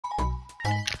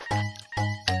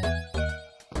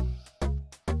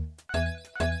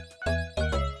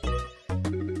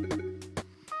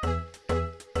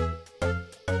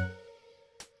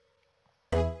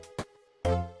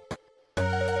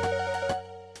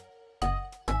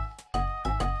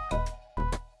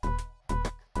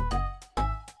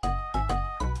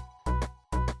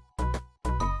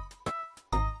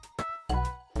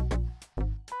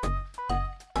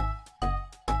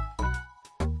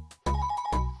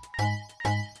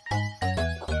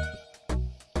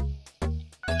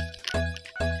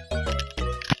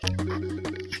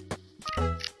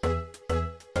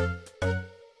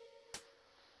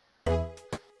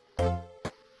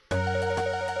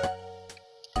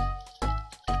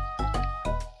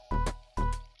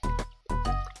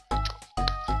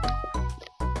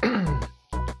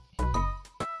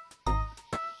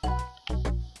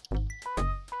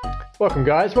Welcome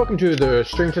guys, welcome to the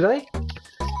stream today.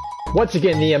 Once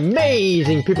again, the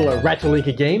amazing people at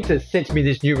Ratalaika Games has sent me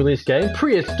this new release game,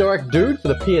 Prehistoric Dude for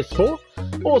the PS4.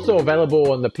 Also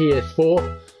available on the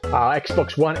PS4,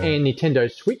 Xbox One and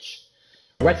Nintendo Switch.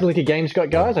 Ratalaika Games got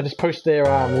guys, I just posted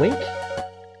their link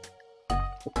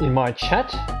in my chat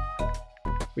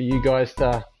for you guys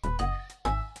to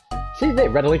see there,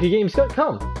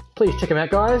 ratalaikagames.com. Please check them out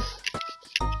guys.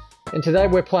 And today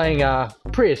we're playing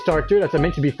Prehistoric Dude, as I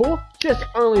mentioned before. Just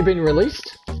only been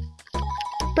released.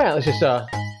 Apparently it's just a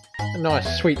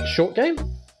nice, sweet, short game.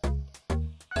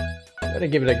 Better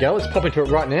give it a go. Let's pop into it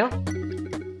right now.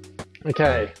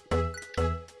 Okay.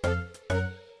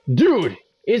 Dude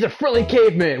is a friendly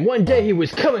caveman. One day he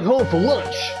was coming home for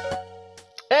lunch.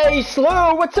 Hey,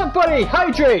 Slow, what's up, buddy?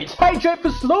 Hydrate! Hydrate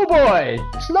for Slow Boy!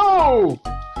 Slow!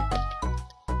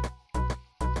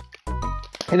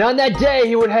 And on that day,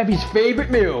 he would have his favorite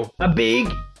meal, a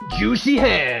big, juicy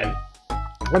ham.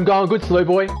 I'm going good, Slow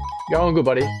Boy. Going good,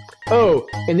 buddy. Oh,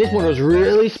 and this one was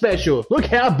really special. Look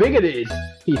how big it is,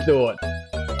 he thought.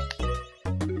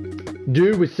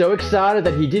 Dude was so excited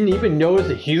that he didn't even notice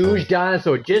a huge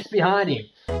dinosaur just behind him.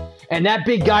 And that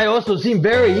big guy also seemed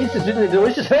very interested in the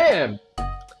delicious ham.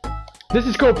 This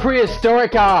is called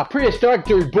Prehistoric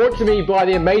Dude, brought to me by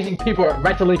the amazing people at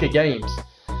Ratalaika Games.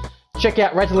 Check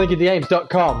out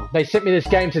ratalaikagames.com. They sent me this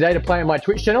game today to play on my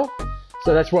Twitch channel,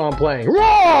 so that's what I'm playing.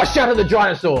 Roar! Shouted the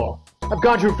dinosaur! I've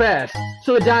gone too fast,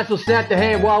 so the dinosaur snapped the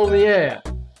ham while in the air.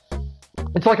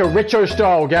 It's like a retro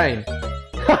style game.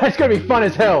 It's gonna be fun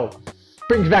as hell.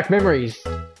 Brings back memories.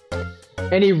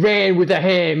 And he ran with the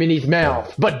ham in his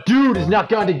mouth. But dude is not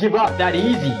going to give up that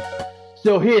easy.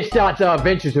 So here starts our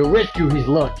adventure to rescue his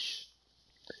lunch.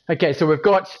 Okay, so we've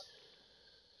got...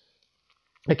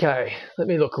 Okay, let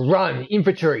me look. Run,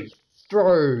 infantry,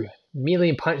 throw, melee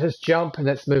and punch, let's jump, and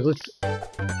let's move. Let's...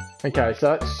 Okay,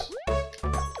 so that's...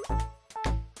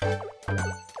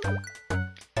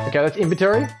 Okay, that's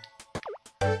inventory.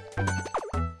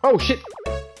 Oh, shit!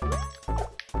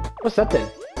 What's that then?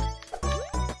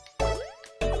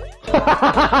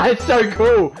 It's so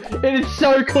cool! It is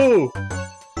so cool!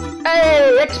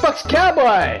 Hey, Xbox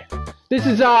Cowboy! This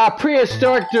is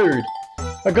Prehistoric Dude.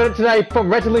 I got it today from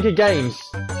Ratalaika Games.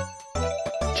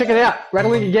 Check it out,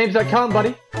 ratalaikagames.com,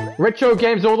 buddy. Retro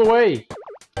games all the way.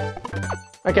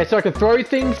 Okay, so I can throw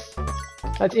things.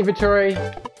 That's inventory.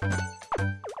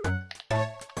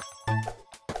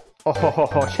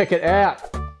 Oh, check it out.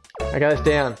 Okay, that's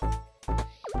down.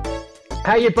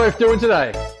 How you both doing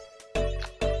today?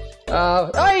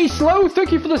 Hey, Slow,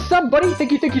 thank you for the sub, buddy.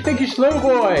 Thank you, Slow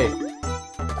Boy.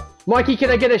 Mikey, can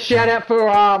I get a shout out for,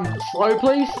 Slow,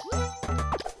 please?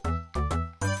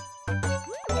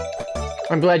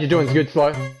 I'm glad you're doing good,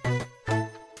 Slow.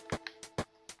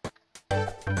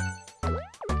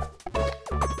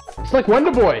 It's like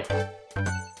Wonder Boy.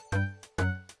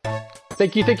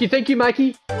 Thank you,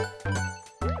 Mikey.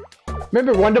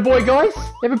 Remember Wonder Boy, guys?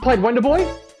 Ever played Wonder Boy?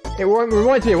 It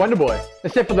reminds me of Wonder Boy.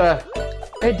 Except for the...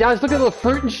 Hey, guys, look at all the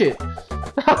fruit and shit. And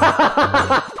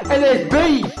there's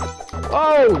bees!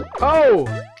 Oh!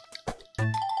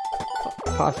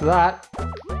 Past that.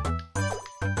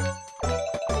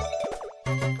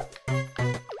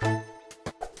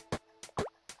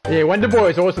 Yeah, Wonder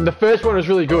Boy is awesome. The first one was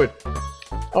really good.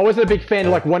 I wasn't a big fan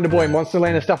of like Wonder Boy and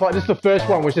Monsterland and stuff like that. Just the first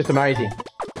one was just amazing.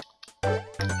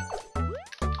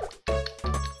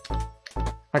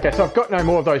 Okay, so I've got no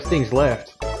more of those things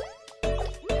left.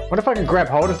 What if I can grab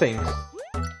hold of things?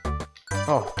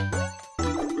 Oh.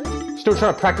 Still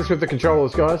trying to practice with the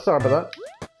controllers, guys. Sorry about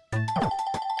that.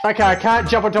 Okay, I can't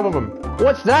jump on top of them.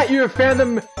 What's that? You have found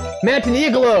the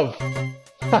Mountaineer Glove!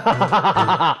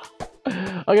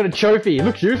 I got a trophy. It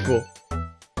looks useful.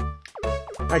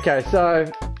 Okay, so...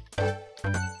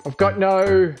 I've got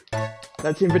no...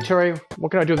 That's inventory.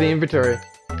 What can I do with the inventory?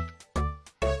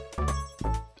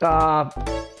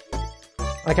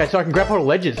 Okay, so I can grab hold of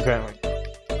ledges, apparently.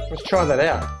 Let's try that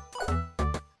out.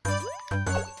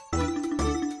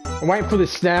 I'm waiting for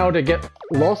this snail to get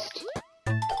lost.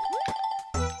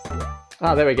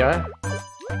 Ah, there we go.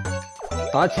 Oh,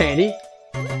 that's handy.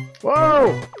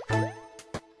 Whoa!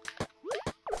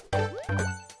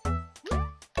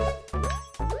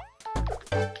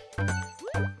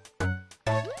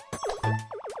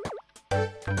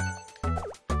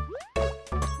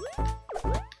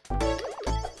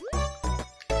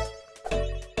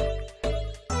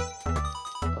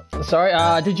 Sorry,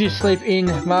 did you sleep in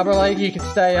Marlborough Lake? You can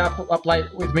stay up late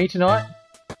with me tonight.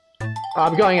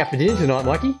 I'm going out for dinner tonight,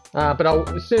 Mikey. But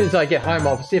as soon as I get home,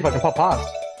 I'll see if I can pop past.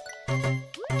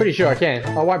 Pretty sure I can.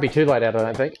 I won't be too late out,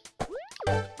 I don't think.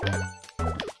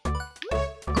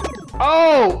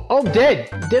 Oh Oh, I'm dead.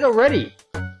 I'm dead already.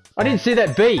 I didn't see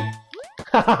that bee.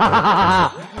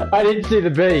 I didn't see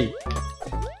the bee.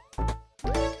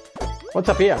 What's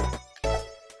up here?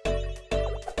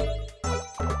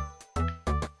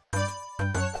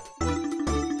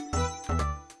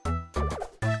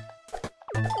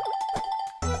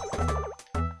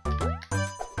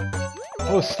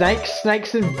 Oh,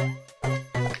 snakes and...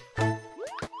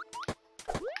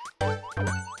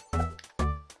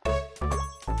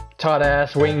 Tight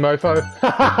ass wing mofo.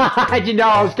 How'd you know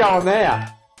I was going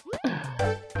there?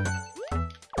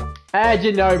 How'd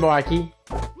you know, Mikey?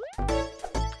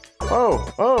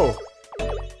 Oh, oh.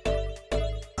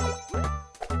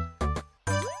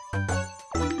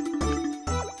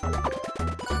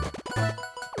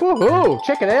 Woohoo!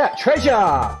 Check it out,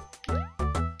 treasure!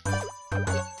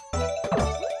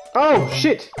 Oh,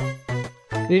 shit!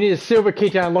 You need a silver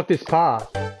key to unlock this path.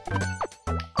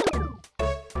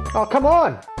 Oh, come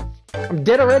on! I'm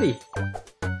dead already.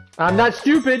 I'm not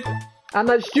stupid. I'm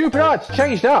not stupid. Oh, it's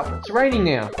changed up. It's raining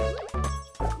now.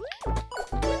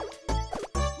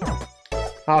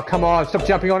 Oh, come on. Stop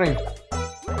jumping on him.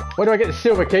 Where do I get the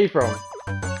silver key from?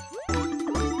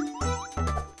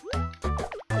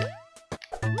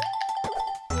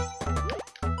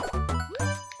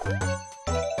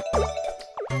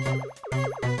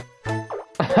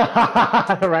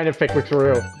 The rain effect looks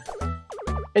real.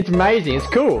 It's amazing. It's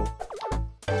cool.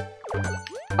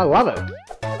 I love it.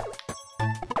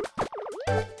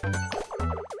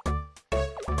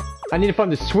 I need to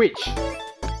find the switch.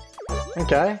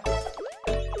 Okay.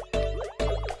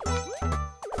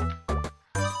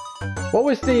 What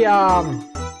was the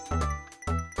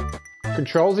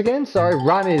controls again? Sorry,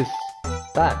 run is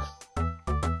that.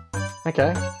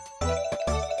 Okay.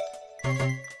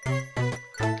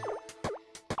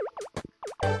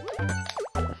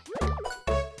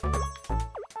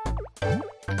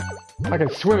 I can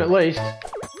swim at least.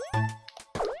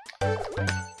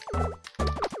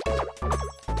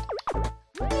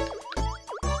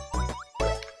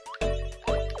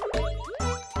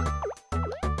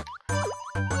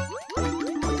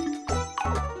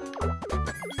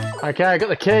 Okay, I got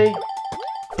the key.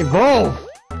 Evolve!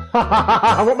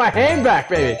 I want my hand back,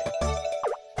 baby!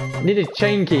 I need a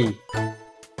chain key.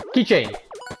 Keychain.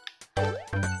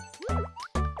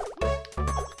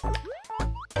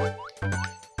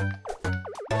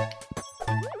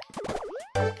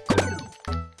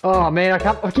 Oh man,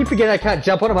 I keep forgetting I can't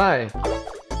jump on him, eh?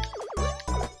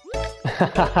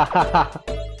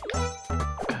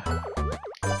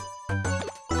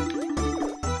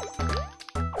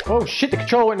 Oh shit, the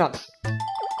controller went nuts.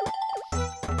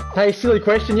 Hey, silly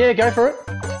question, yeah, go for it.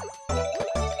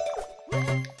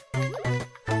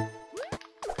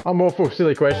 I'm all for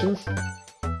silly questions.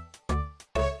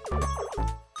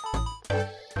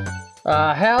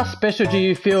 How special do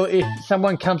you feel if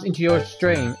someone comes into your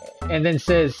stream and then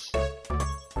says,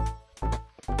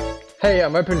 "Hey,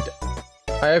 I'm opening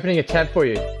a tab for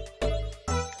you."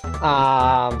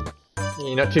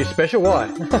 You're not too special. Why?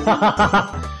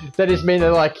 That just mean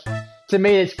that, like, to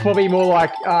me, it's probably more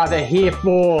like they're here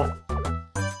for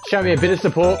show me a bit of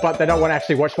support, but they don't want to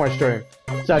actually watch my stream.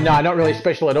 So no, not really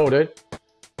special at all, dude.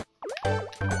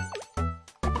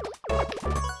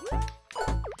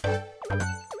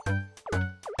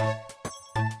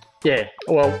 Yeah,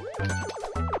 well,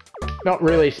 not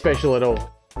really special at all.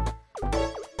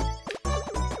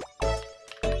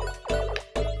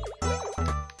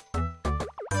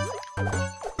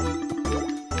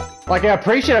 Like, I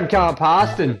appreciate them coming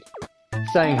past and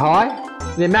saying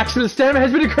hi. Their maximum stamina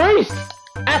has been increased!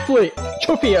 Athlete!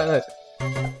 Chuffy!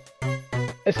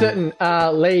 A certain,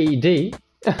 lady.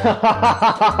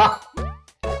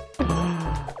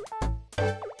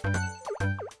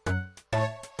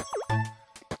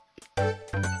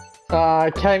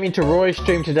 Came into Roy's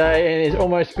stream today and it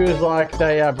almost feels like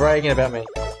they are bragging about me.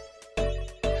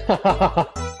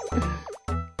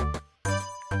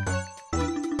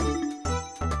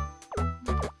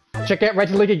 Check out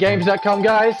RatalaikaGames.com,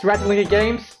 guys. Ratalaika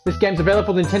Games. This game's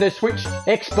available for Nintendo Switch,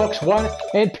 Xbox One,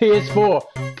 and PS4.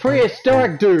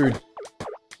 Prehistoric, dude.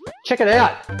 Check it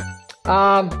out.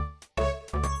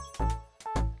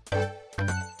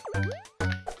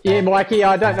 Yeah, Mikey,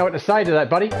 I don't know what to say to that,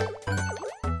 buddy.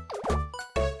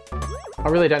 I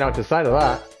really don't know what to say to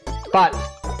that. But,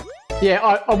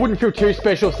 yeah, I wouldn't feel too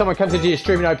special if someone comes into your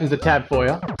stream and opens a tab for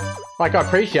you. Like, I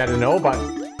appreciate it and all, but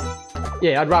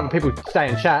yeah, I'd rather people stay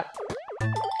and chat.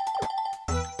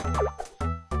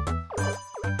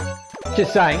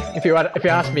 Just saying, if you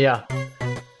asked me,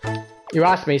 you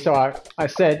asked me, so I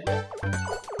said.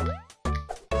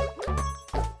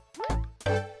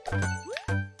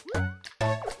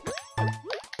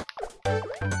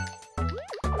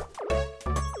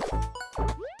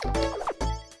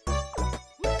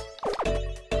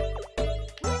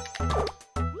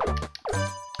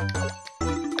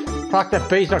 Fuck, that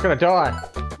bee's not gonna die.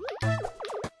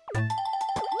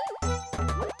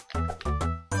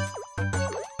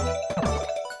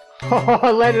 Oh,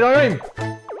 I landed on him!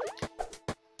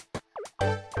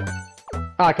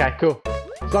 Okay, cool.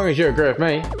 As long as you agree with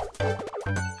me.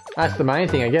 That's the main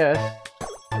thing, I guess.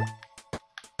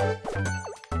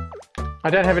 I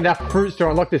don't have enough fruits to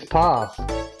unlock this pass.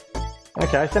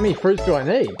 Okay, so how many fruits do I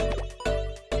need?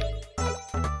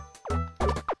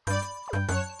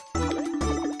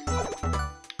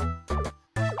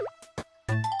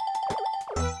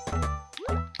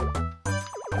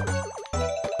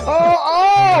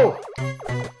 Oh!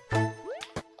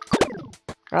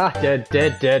 Ah, dead.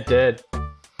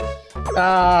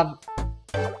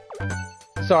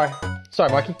 Sorry,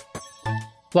 Mikey.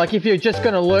 Like, if you're just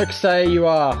gonna lurk, say you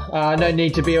are, no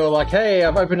need to be all like, hey,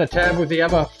 I've opened a tab with the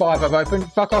other 5 I've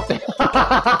opened. Fuck off there.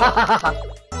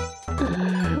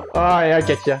 Oh, yeah, I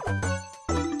get ya.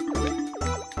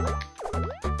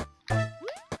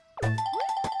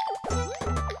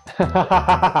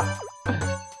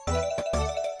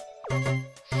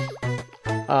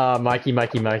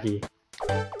 Mikey.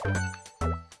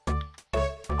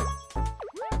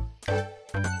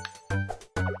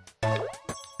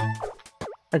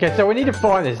 Okay, so we need to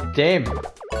find this damn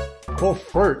more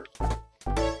fruit.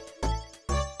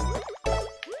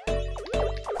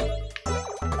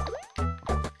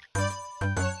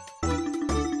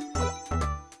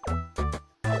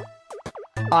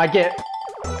 I get...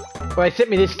 Well, they sent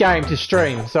me this game to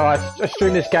stream, so I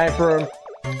streamed this game for them.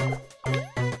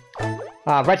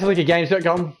 Ratalaika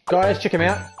guys, check them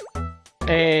out.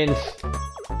 And...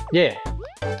 yeah.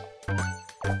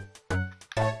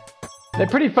 They're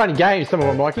pretty fun games, some of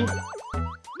them, Mikey.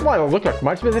 Might not look like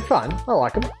much, but they're fun. I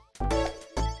like them.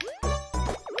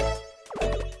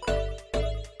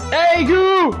 Hey,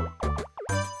 Goo!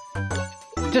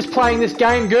 Just playing this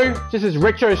game, Goo. Just this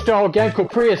retro-style game called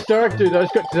Prehistoric, dude, that I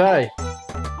just got today.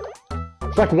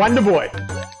 It's like Wonder Boy.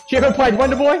 Did you ever played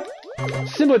Wonder Boy?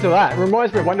 Similar to that. It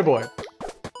reminds me of Wonder Boy.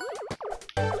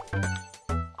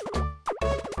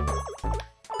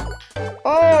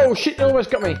 Oh, shit, it almost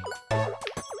got me.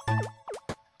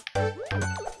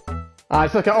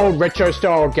 It's like an old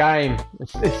retro-style game.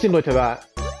 It's similar to that.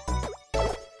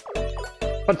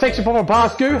 But thanks for popping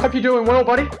past, Goo. Hope you're doing well,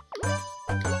 buddy.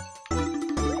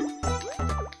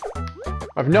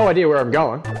 I've no idea where I'm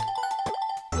going.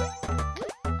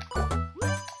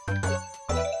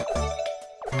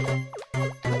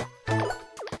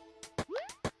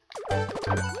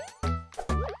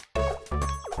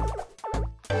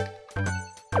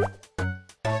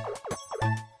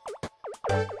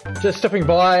 Just stopping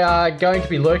by, going to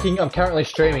be lurking. I'm currently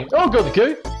streaming. Oh, good,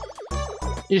 Goo.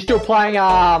 You're still playing,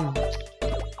 oh,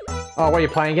 what are you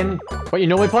playing again? What you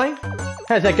normally playing?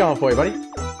 How's that going for you, buddy?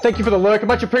 Thank you for the lurk.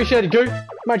 Much appreciated, Goo.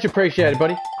 Much appreciated,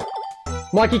 buddy.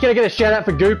 Mikey, can I get a shout out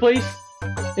for Goo, please?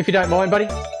 If you don't mind, buddy.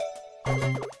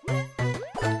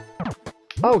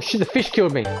 Oh, shit, the fish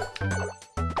killed me.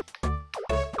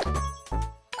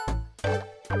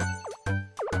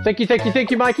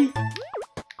 Thank you, Mikey.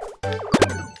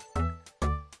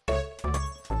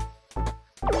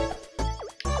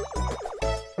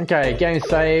 Okay, game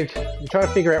saved. I'm trying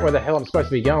to figure out where the hell I'm supposed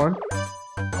to be going.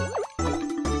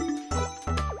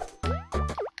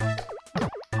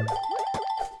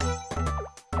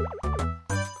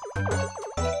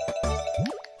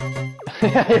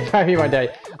 Pay me one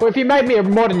day. Well, if you made me a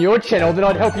mod on your channel, then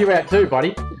I'd help you out too,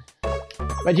 buddy.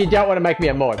 But you don't want to make me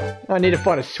a mod. I need to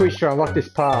find a switch to unlock this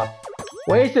path.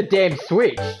 Where's the damn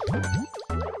switch?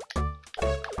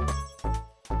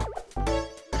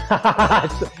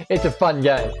 It's a fun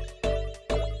game.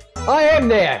 I am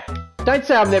there! Don't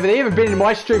say I'm never there. You haven't been in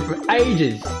my stream for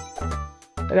ages.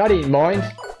 And I didn't mind.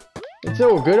 It's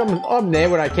all good. I'm there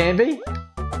when I can be.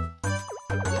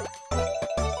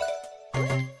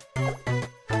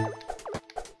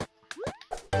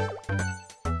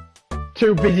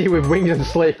 Too busy with wings and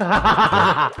sleep.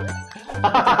 Ah,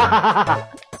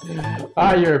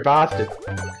 you're a bastard.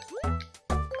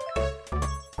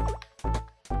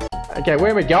 Okay,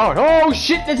 where am I going? Oh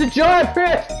shit, there's a giant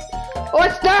fish!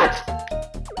 What's that?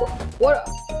 What?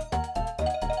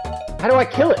 How do I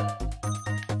kill it?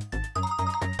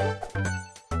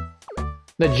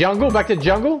 The jungle? Back to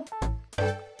jungle?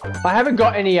 I haven't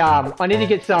got any, I need to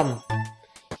get some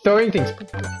throwing things.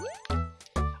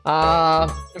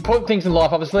 Important things in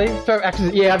life, obviously. Throw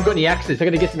axes. Yeah, I haven't got any axes. I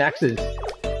gotta get some axes.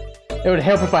 It would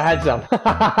help if I had some.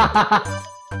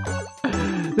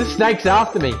 This snake's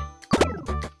after me.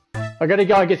 I gotta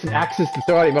go and get some axes to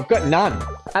throw at him. I've got none.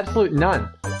 Absolute none.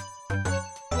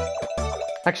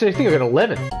 Actually, I think I've got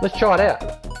 11. Let's try it out.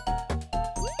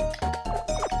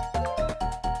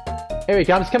 Here he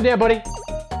comes. Come down, buddy.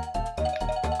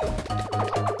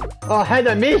 Oh, how'd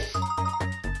I miss?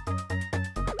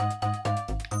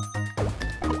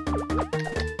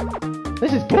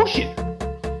 This is bullshit.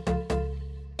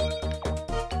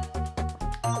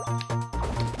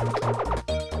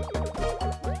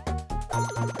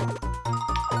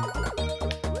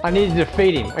 I need to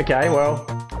defeat him. Okay, well.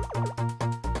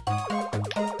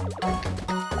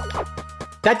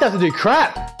 That doesn't do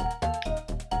crap.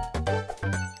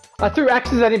 I threw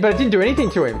axes at him, but it didn't do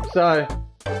anything to him, so...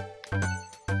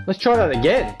 Let's try that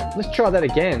again. Let's try that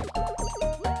again.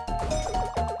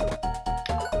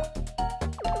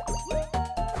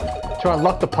 Try and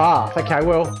lock the path. Okay,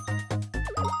 well...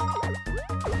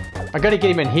 I gotta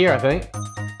get him in here, I think.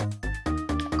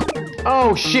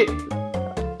 Oh, shit!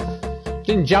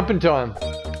 Didn't jump in time.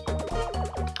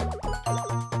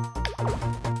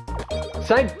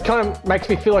 Same kind of makes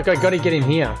me feel like I gotta get in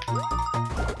here.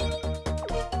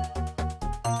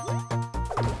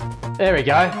 There we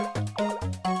go.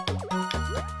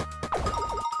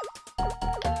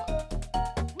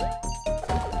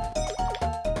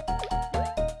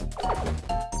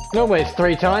 Normally it's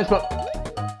 3 times, but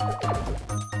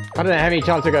I don't know how many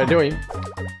times I gotta do him.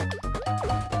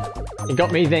 He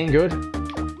got me then, good.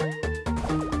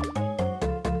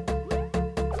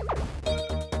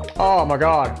 Oh my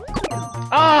god.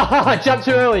 Ah, I jumped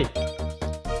too early.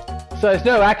 So there's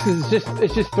no axes,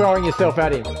 it's just throwing yourself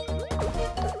at him.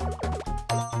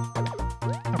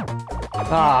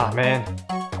 Ah, man.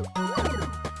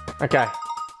 Okay.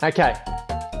 Okay.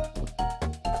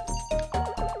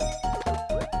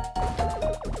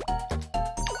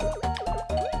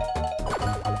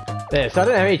 There, so I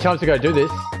don't know how many times I gotta do this.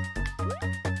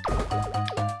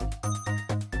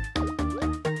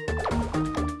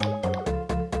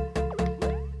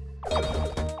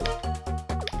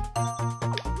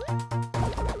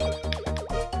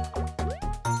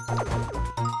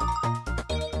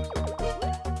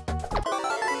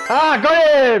 Ah, got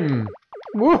him!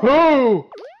 Woohoo!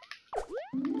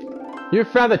 You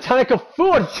found the tonic of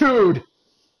fortitude!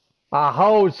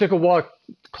 Hold circle while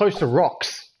close to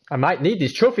rocks. I might need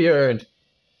this trophy earned.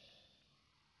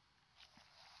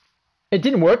 It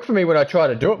didn't work for me when I tried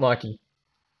to do it, Mikey.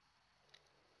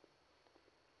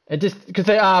 It just because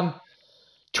they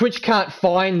Twitch can't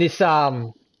find this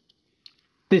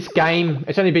this game.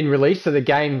 It's only been released, so the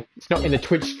game it's not in the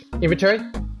Twitch inventory.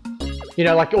 You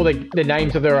know, like all the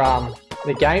names of their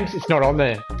games, it's not on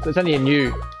there. So it's only a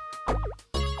new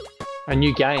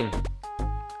game.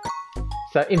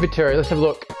 So inventory, let's have a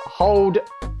look. Hold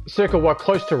circle while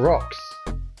close to rocks.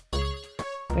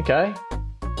 Okay.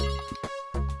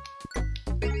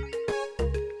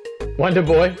 Wonder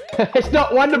Boy. It's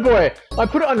not Wonder Boy. I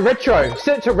put it on retro.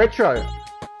 Set it to retro.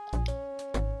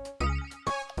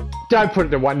 Don't put it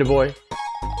to Wonder Boy.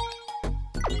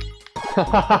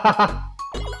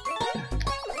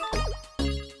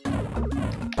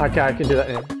 Okay, I can do that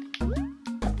now.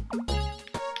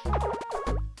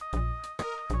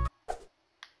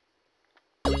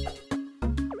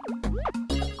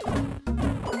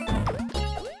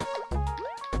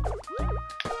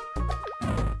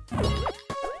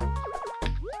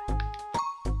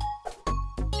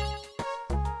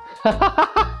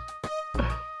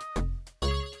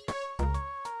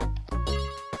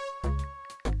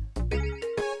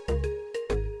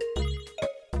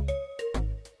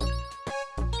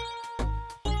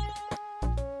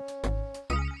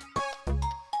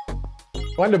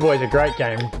 Wonder Boy's a great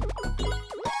game.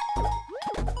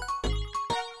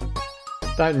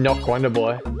 Don't knock Wonder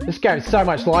Boy. This game's so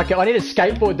much like it. I need a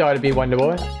skateboard though to be Wonder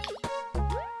Boy.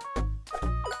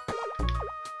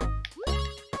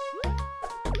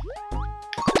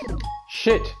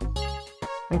 Shit.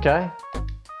 Okay.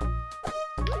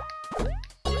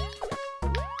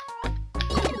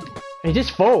 He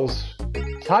just falls.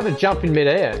 It's hard to jump in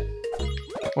mid-air.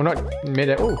 Well, not in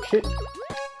mid-air. Oh, shit.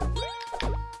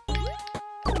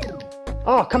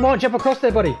 Oh, come on, jump across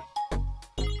there, buddy.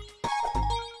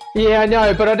 Yeah, I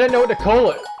know, but I don't know what to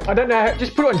call it. I don't know how,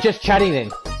 just put it on just chatting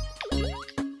then.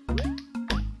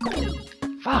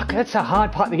 Fuck, that's a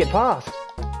hard part to get past.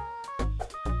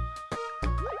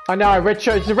 I know,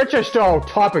 retro, it's a retro style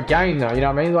type of game though, you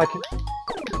know what I mean? Like,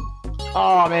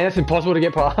 oh man, that's impossible to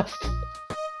get past.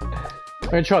 I'm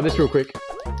gonna try this real quick.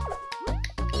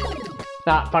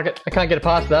 Nah, fuck it, I can't get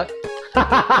past that.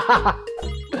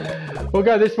 We'll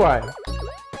go this way.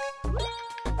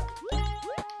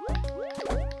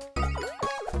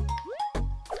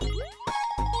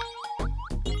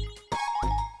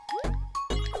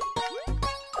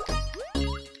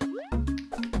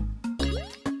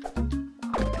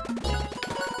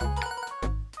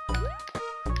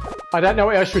 I don't know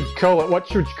what else should call it. What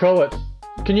should you call it?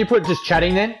 Can you put just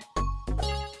chatting then?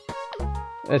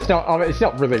 It's not. I mean, it's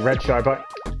not really retro, but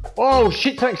oh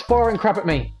shit! Something's firing crap at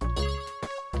me.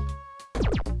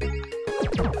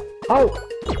 Oh.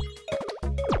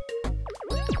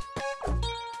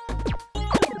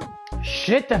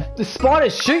 Shit! The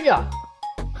spiders shoot ya.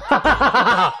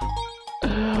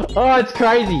 Oh, it's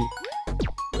crazy.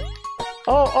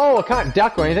 Oh! I can't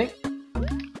duck or anything.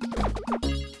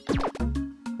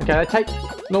 Okay, they take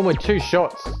normally 2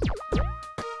 shots.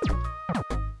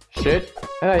 Shit.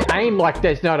 And they aim like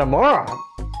there's no tomorrow.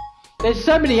 There's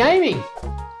so many aiming.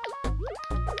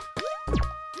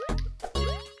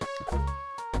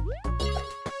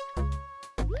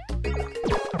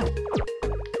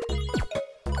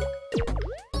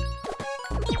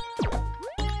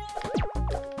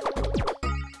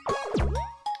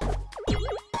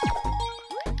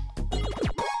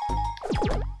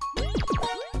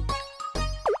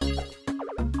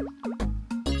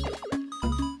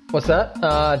 What's that?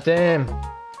 Damn.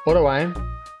 Auto aim.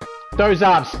 Those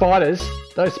spiders.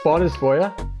 Those spiders for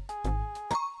you.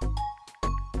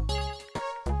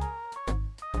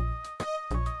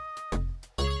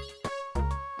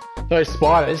 Those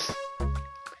spiders.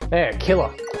 They're a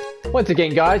killer. Once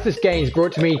again, guys, this game is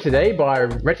brought to me today by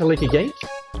Ratalaika Games.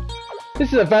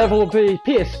 This is available on the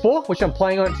PS4, which I'm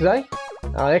playing on it today.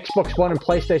 Xbox One and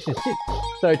PlayStation 6.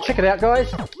 So check it out, guys.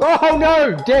 Oh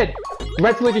no! Dead!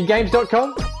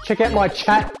 RatalaikaGames.com. Check out my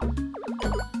chat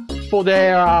for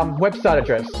their website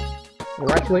address.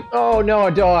 Ratalaika. Oh no, I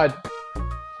died.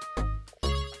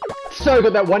 So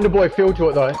got that Wonder Boy feel to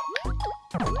it though.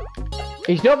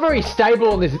 He's not very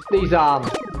stable on these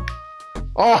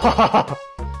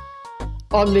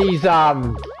on these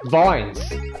vines.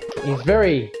 He's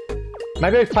very.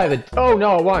 Maybe I play the. Oh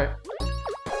no, I won't.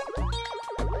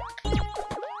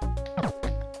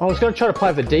 I was gonna try to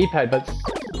play with the D-pad, but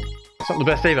it's not the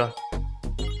best either.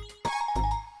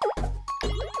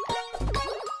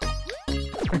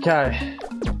 Okay.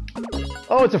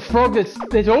 Oh, it's a frog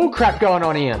there's all crap going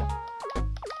on here.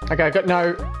 Okay, I've got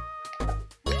no...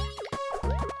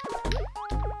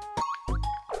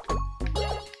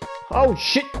 Oh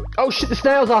shit! Oh shit, the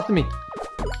snail's after me!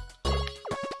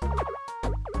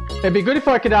 It'd be good if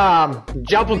I could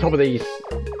jump on top of these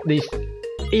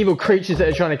evil creatures that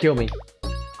are trying to kill me.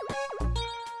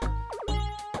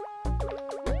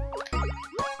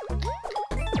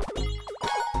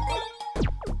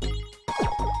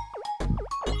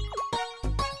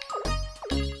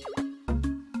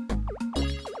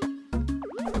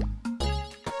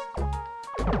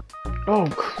 Oh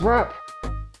crap!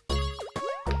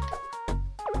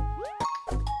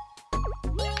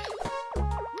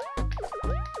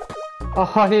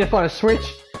 Oh, I need to find a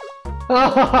switch.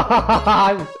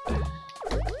 Oh,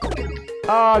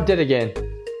 I'm dead again.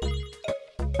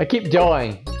 I keep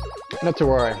dying. Not to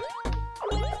worry.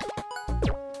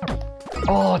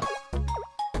 Oh.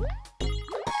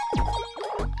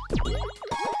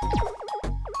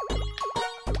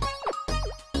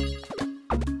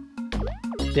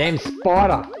 Damn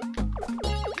spider.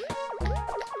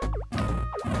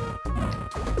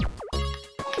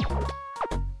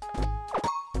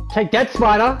 Take that,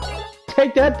 spider!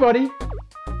 Take that, buddy!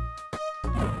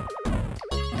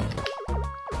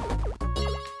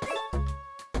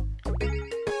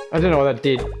 I don't know what that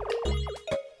did.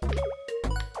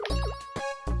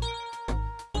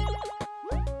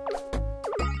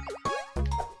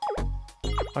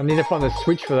 I need to find the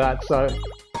switch for that, so...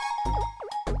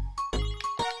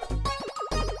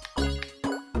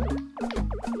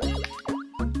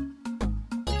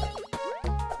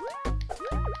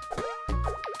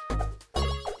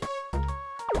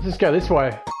 Let's go this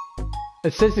way.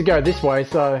 It says to go this way,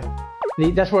 so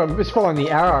that's where I'm just following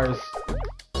the arrows.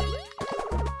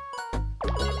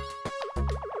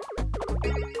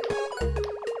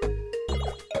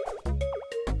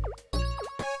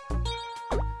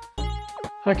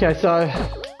 Okay, so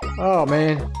oh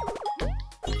man,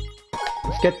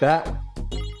 let's get that.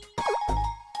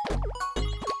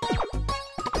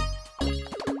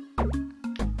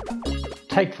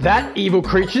 Take that, evil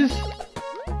creatures.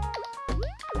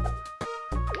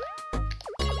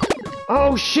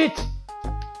 Oh shit!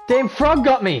 Damn frog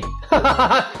got me!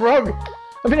 Frog!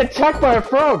 I've been attacked by a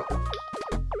frog!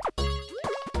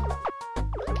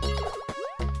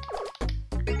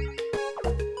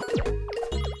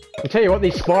 I tell you what,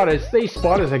 these spiders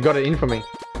have got it in for me.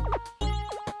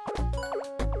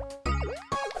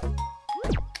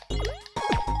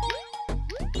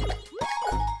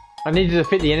 I need to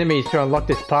defeat the enemies to unlock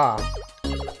this path.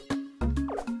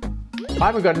 I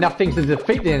haven't got enough things to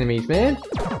defeat the enemies, man.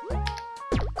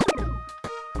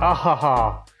 Ah ha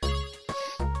ha.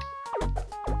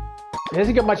 He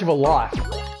hasn't got much of a life.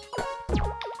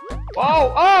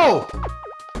 Oh! Oh!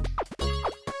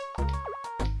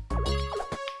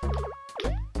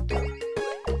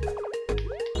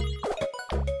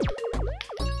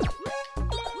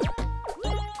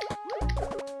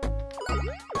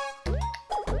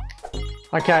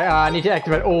 Okay, I need to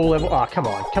activate all level. Oh, come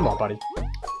on, buddy.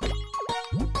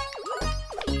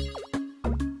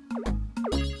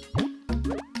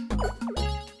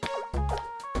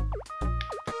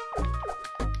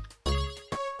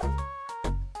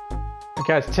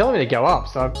 Okay, it's telling me to go up,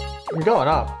 so I'm going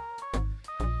up.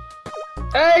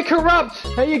 Hey, Corrupt!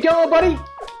 How you going, buddy?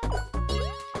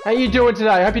 How you doing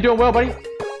today? I hope you're doing well, buddy.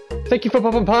 Thank you for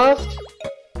popping past.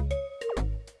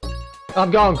 I'm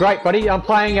going great, buddy. I'm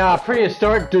playing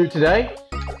Prehistoric Dude today.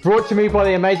 Brought to me by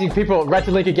the amazing people at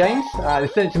Ratalaika Games. They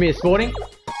sent it to me this morning.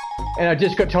 And I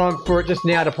just got time for it just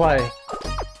now to play.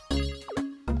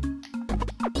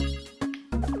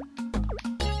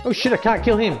 Oh shit, I can't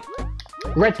kill him.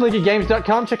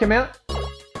 Ratalaikagames.com, check him out.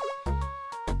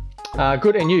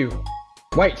 Good, and you.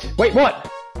 Wait, what?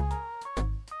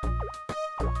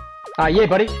 Yeah,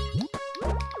 buddy.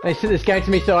 They sent this game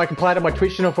to me so I can play it on my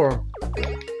Twitch channel for him.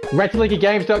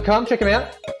 Ratalaikagames.com, check them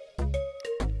out.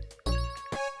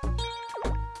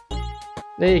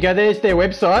 There you go, there's their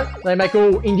website. They make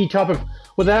all indie type of...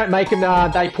 Well, they don't make them,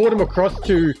 they port them across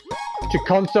to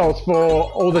consoles for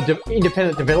all the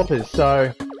independent developers,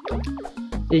 so...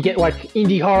 You get like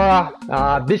indie horror,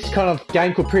 this kind of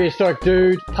game called Prehistoric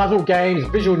Dude, puzzle games,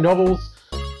 visual novels,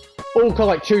 all kind of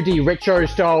like 2D retro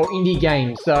style indie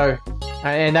games, so...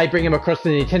 And they bring them across the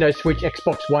Nintendo Switch,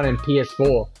 Xbox One and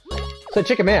PS4. So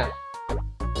check them out.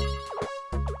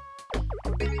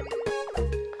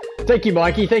 Thank you,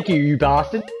 Mikey. Thank you, you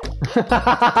bastard.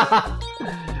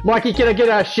 Mikey, can I get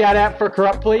a shout out for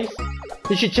Corrupt, please?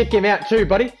 You should check him out too,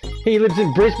 buddy. He lives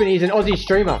in Brisbane. He's an Aussie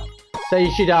streamer. So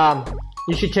you should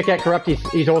check out Corrupt.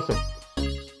 He's awesome.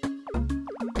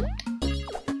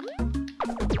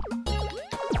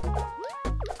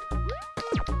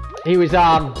 He was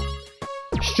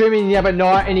streaming the other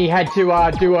night and he had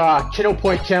to do a channel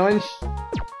point challenge,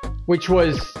 which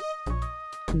was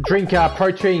drink a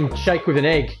protein shake with an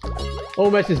egg.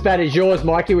 Almost as bad as yours,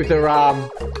 Mikey, with the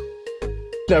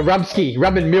rumski,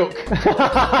 rum and milk.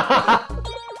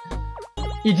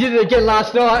 You did it again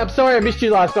last night. I'm sorry I missed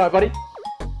you last night, buddy.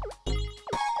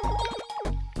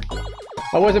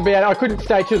 I couldn't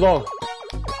stay too long.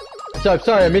 So I'm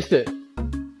sorry I missed it.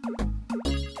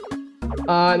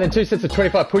 And then 2 sets of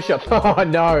 25 push-ups. Oh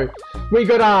no. We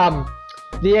got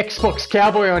the Xbox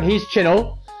Cowboy on his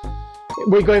channel.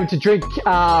 We got him to drink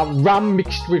rum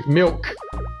mixed with milk.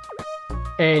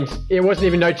 And it wasn't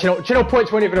even no channel. Channel points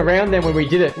weren't even around then when we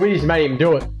did it. We just made him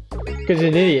do it. Because he's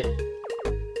an idiot.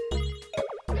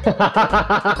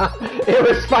 It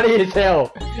was funny as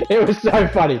hell. It was so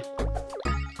funny.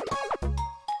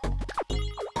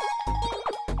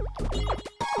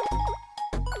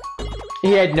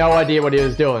 He had no idea what he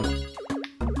was doing.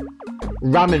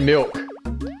 Rum and milk.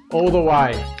 All the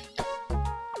way.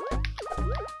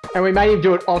 And we made him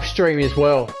do it off stream as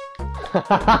well.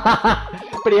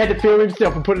 But he had to film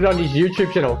himself and put it on his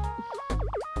YouTube channel.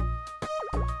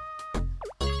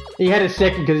 He had a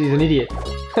second because he's an idiot.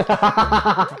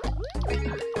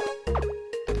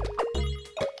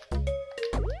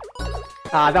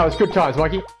 That was good times,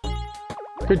 Mikey.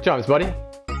 Good times, buddy.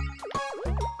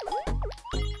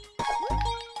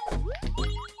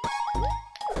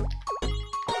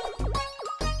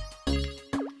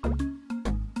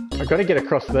 I've got to get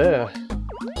across there.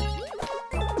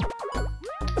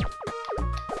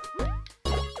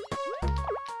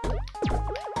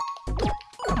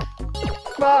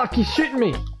 Fuck, he's shooting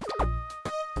me.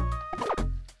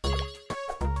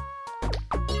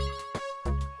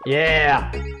 Yeah.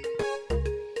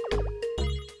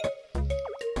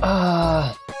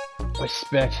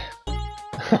 Respect.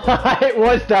 It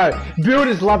was though.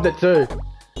 Builders loved it too.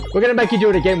 We're gonna make you do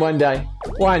it again one day.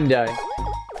 One day.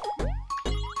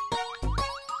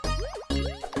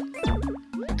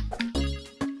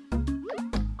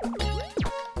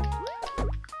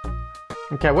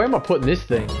 Okay, where am I putting this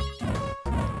thing?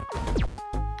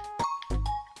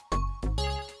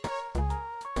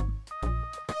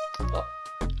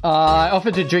 I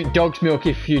offered to drink dog's milk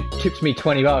if you tips me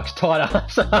 20 bucks. Tight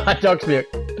ass. Dog's milk.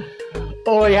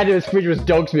 All he had in his fridge was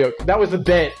dog's milk. That was the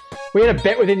bet. We had a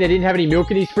bet with him that didn't have any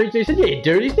milk in his fridge. He said, yeah,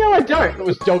 dude. He said, no, I don't. It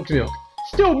was dog's milk.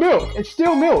 Still milk. It's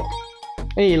still milk.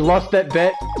 And he lost that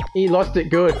bet. He lost it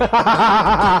good.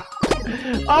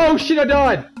 Oh, shit, I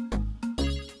died.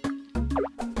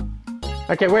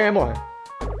 Okay, where am I?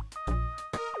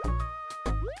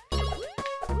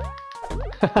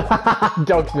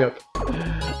 Dog's milk.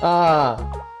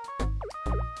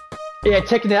 Yeah,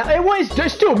 checking out. Hey, what is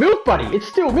it's still milk, buddy? It's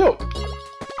still milk.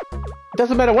 It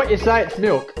doesn't matter what you say, it's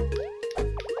milk.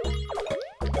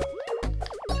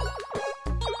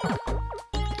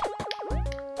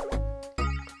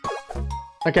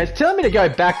 Okay, it's telling me to go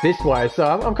back this way, so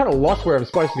I'm kind of lost where I'm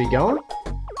supposed to be going.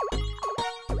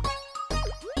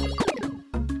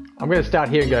 I'm gonna start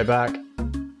here and go back.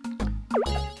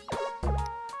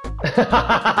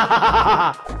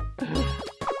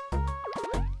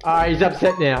 He's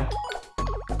upset now.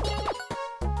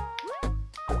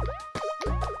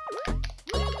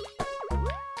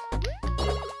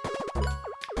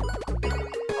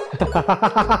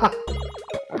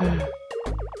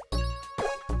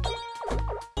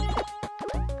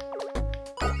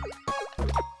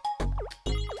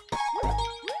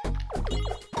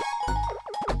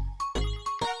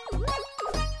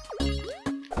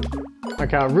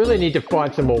 Okay, I really need to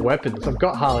find some more weapons. I've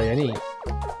got hardly any.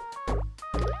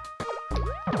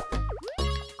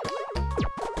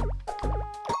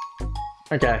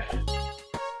 Okay.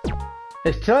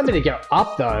 It's telling me to go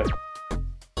up though.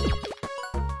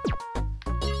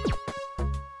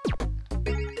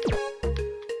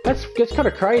 That's kind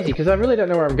of crazy because I really don't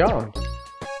know where I'm going.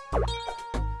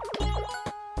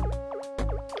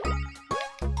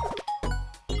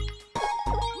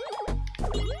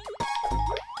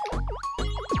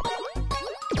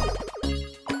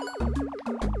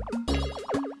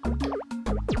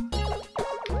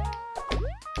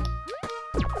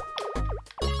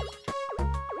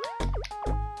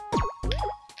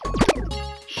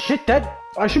 Shit,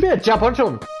 I should be able to jump onto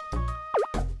him.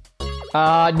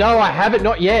 No, I haven't,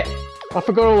 not yet. I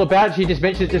forgot all about it, you just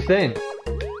mentioned it just then.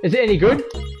 Is it any good?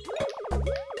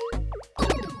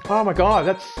 Oh my god,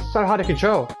 that's so hard to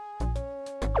control.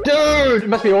 Dude, it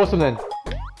must be awesome then.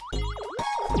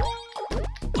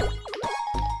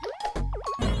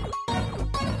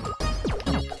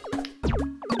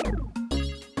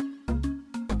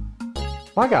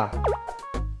 Bugger.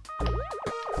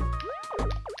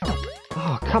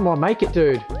 Oh, come on, make it,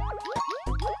 dude.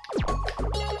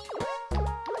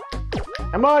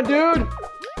 Come on, dude!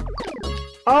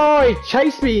 Oh, he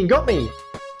chased me and got me.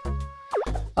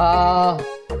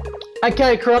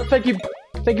 Okay, Corrupt, thank you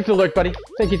for the loot, buddy.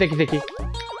 Thank you.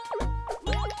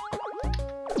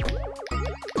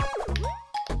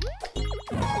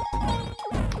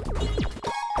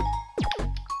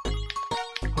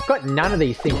 I've got none of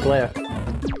these things left.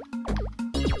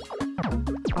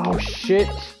 Oh, shit.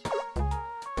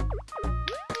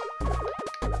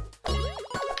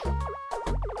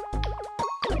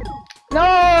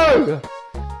 No!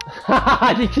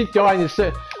 I just keep dying this.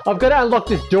 I've got to unlock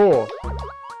this door.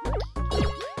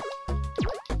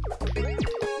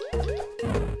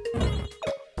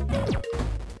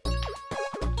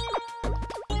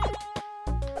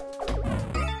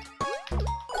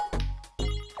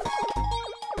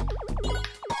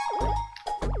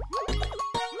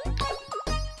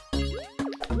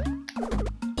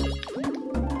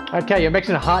 Okay, your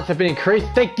maximum hearts have been increased.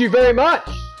 Thank you very much!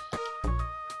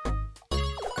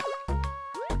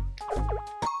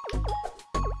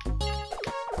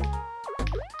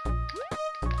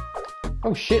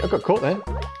 Oh shit, I got caught then.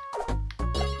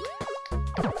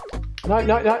 No.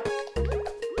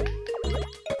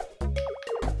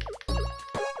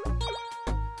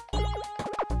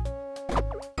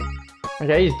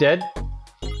 Okay, he's dead.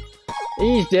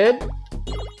 He's dead.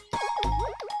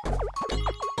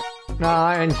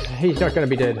 And he's not going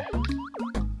to be dead.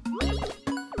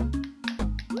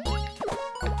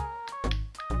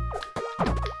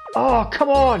 Oh, come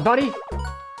on, buddy!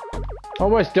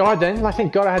 Almost died then. I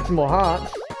thank God I had some more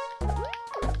hearts.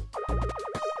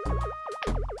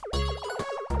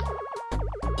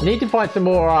 Need to find some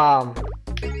more,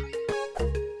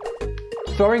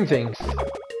 throwing things.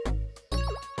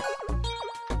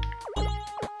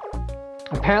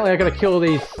 Apparently I gotta kill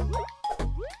these.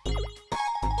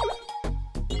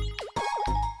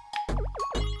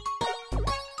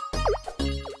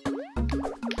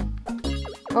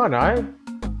 Oh no.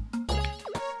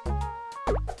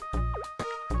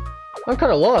 I'm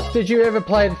kind of lost. Did you ever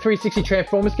play the 360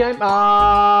 Transformers game?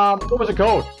 What was it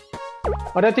called?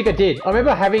 I don't think I did. I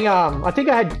remember having, I think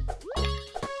I had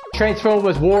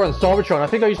Transformers War on Cybertron. I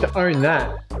think I used to own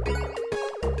that.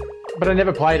 But I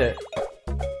never played it.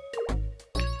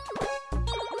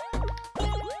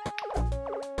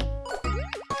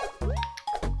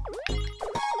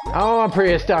 Oh, I'm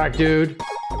prehistoric, dude.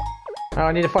 Oh,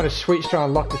 I need to find a switch to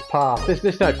unlock this path.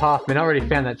 There's no path, man. I already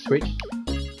found that switch.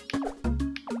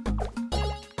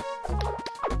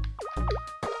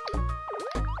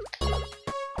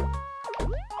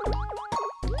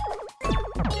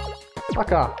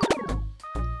 Fuck off.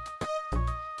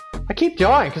 I keep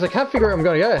dying because I can't figure out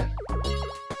where I'm gonna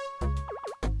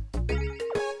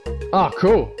go. Oh,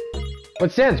 cool. Well,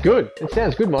 it sounds good. It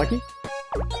sounds good, Mikey.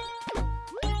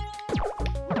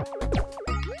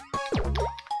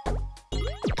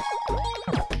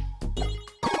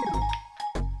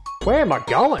 Where am I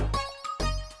going?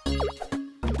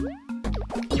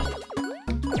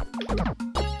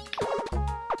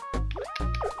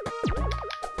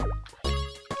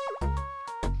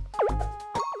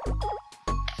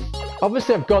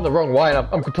 Obviously, I've gone the wrong way and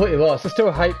I'm completely lost. I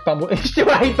still hate Bumblebee.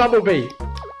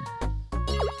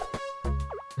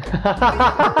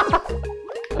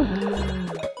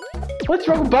 What's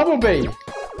wrong with Bumblebee?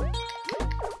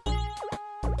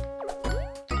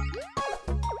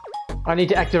 I need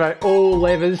to activate all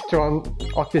levers to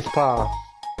unlock this path.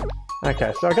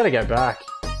 Okay, so I gotta go back.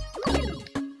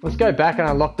 Let's go back and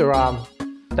unlock the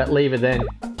that lever then.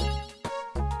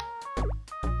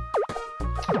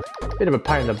 Bit of a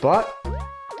pain in the butt.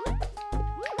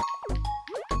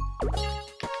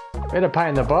 Bit of pain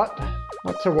in the butt.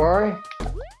 Not to worry.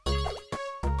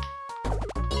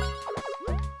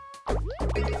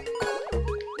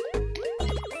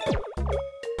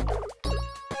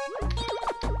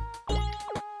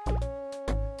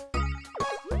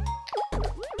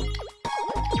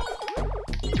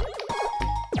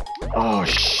 Oh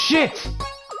shit!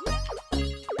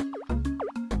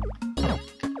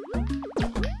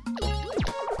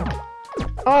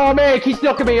 Oh man, it keeps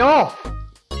knocking me off!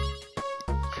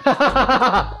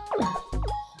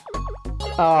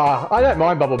 I don't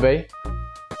mind Bumblebee.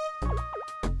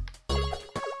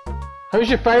 Who's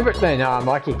your favourite then,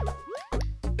 Mikey?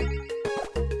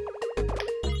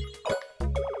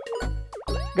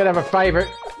 Gotta have a favourite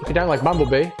if you don't like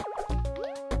Bumblebee.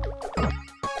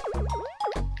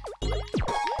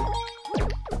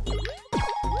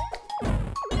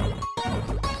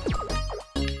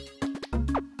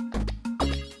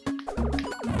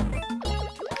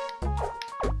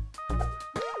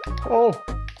 Oh!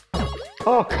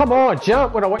 Oh, come on,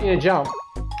 jump when I want you to jump.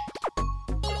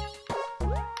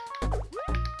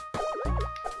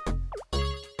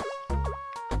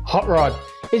 Hot Rod.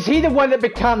 Is he the one that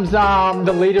becomes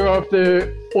the leader of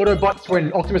the Autobots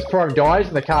when Optimus Prime dies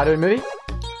in the cartoon movie?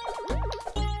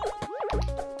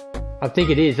 I think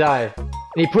it is, eh? And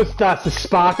he starts to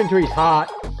spark into his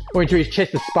heart, or into his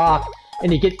chest to spark,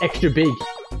 and he gets extra big.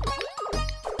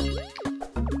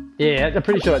 Yeah, I'm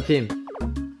pretty sure that's him.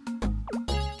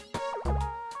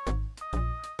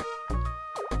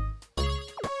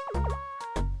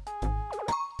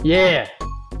 Yeah,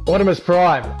 Optimus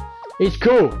Prime. He's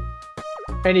cool.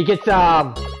 And he gets,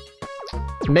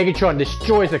 Megatron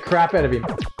destroys the crap out of him.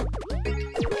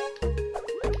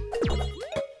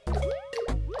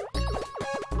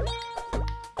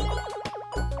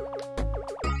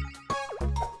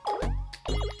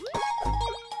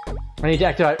 I need to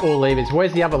activate all levers.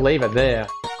 Where's the other lever? There.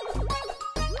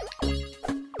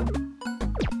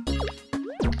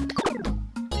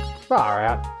 Far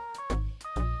out.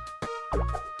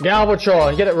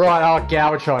 Galvatron, get it right. I like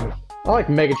Galvatron. I like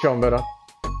Megatron better.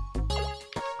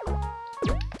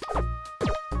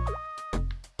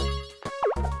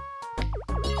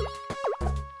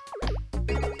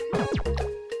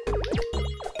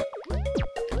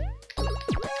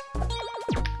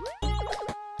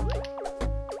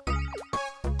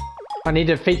 I need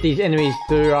to defeat these enemies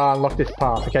to unlock this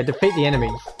path. Okay, defeat the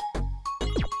enemies.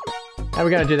 How are we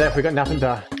going to do that if we've got nothing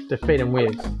to defeat them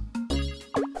with?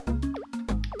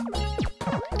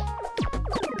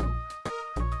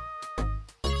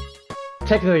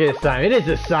 Technically the same. It is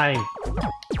the same.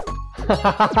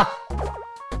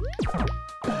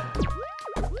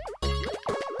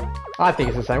 I think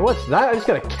it's the same. What's that? I just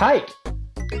got a cake.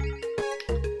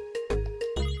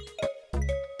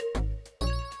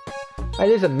 Hey,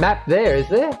 there's a map there, is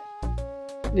there? I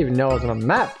didn't even know it was on a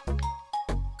map.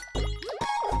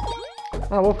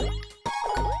 Oh, well.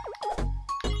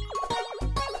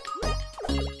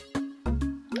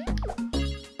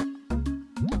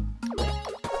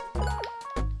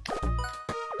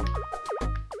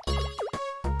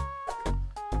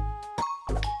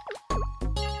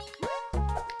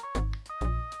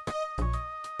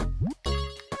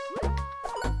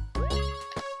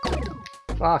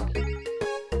 Fuck.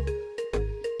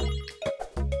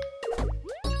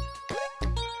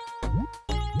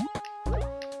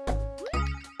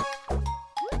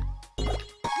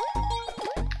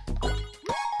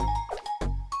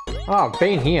 Oh, I've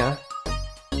been here.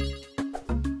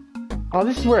 Oh,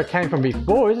 this is where it came from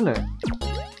before, isn't it?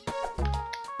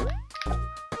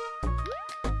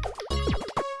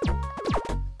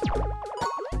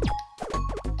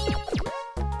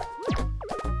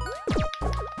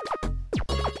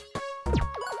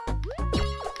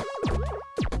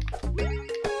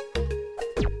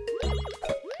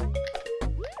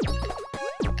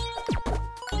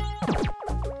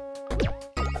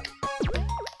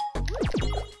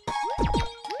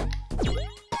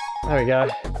 There we go.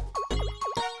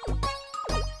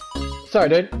 Sorry,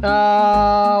 dude.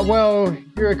 Well,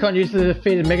 Eurocon uses the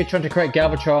defeated Megatron to create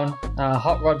Galvatron.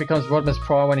 Hot Rod becomes Rodman's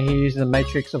prime when he uses the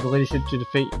Matrix of the leadership to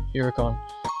defeat Eurocon.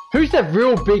 Who's that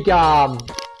real big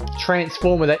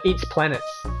transformer that eats planets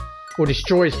or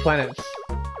destroys planets?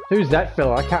 Who's that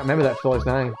fella? I can't remember that fella's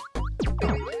name.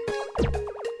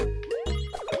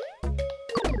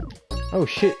 Oh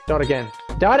shit! Died again.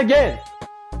 Died again.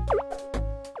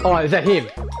 Oh, is that him?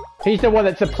 He's the one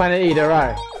that's a planet eater,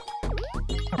 eh?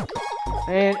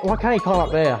 And why can't he climb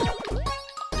up there?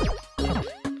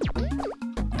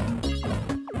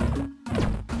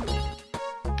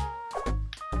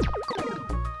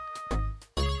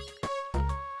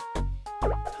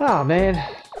 Oh man.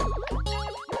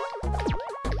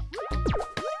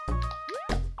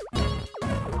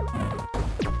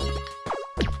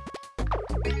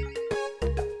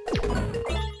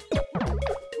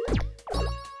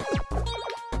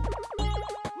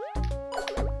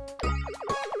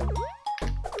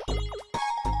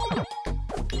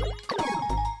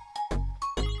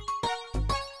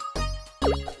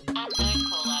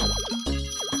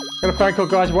 Got a phone call,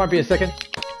 guys. It won't be a second.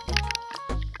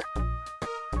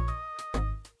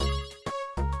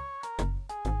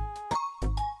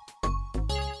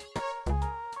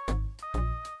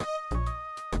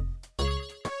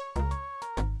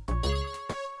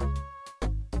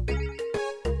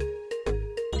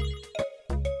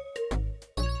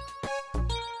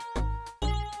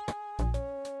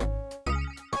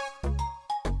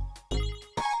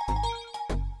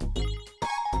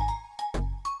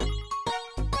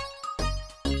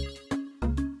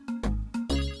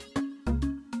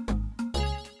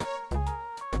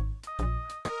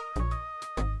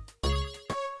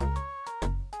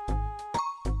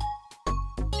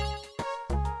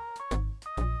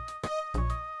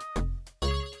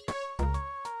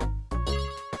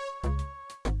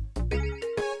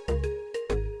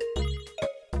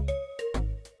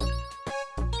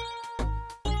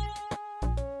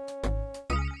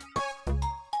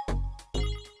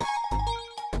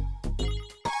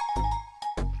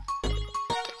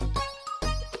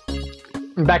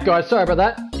 I'm back, guys. Sorry about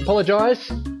that. Apologise.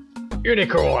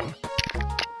 Unicron.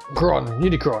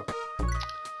 Unicron.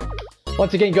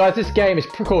 Once again, guys, this game is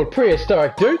called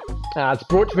Prehistoric, dude. It's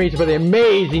brought to me by the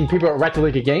amazing people at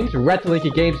Ratalaika Games,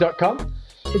 ratalaikagames.com.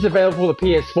 It's available for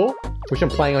the PS4, which I'm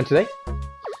playing on today,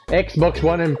 Xbox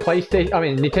One and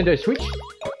Nintendo Switch.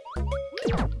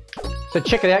 So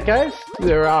check it out, guys.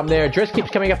 Their address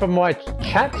keeps coming up on my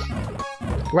chat,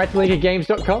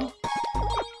 ratalaikagames.com.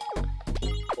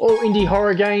 All indie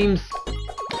horror games,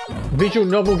 visual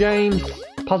novel games,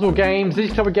 puzzle games,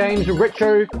 these type of games,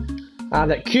 retro.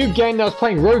 That Cube game that I was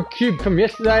playing, Rogue Cube from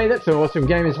yesterday, that's an awesome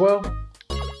game as well.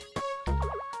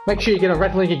 Make sure you get on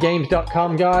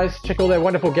ratalaikagames.com, guys. Check all their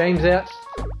wonderful games out.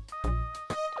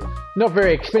 Not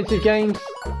very expensive games.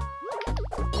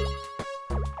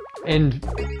 And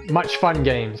much fun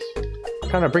games.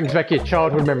 Kind of brings back your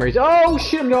childhood memories. Oh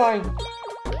shit, I'm dying!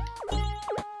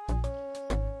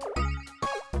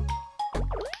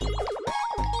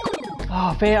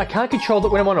 Oh man, I can't control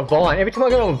it when I'm on a vine. Every time I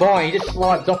go on a vine, he just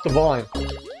slides off the vine.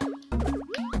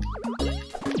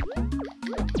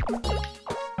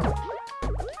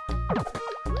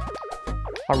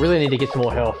 I really need to get some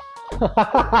more health.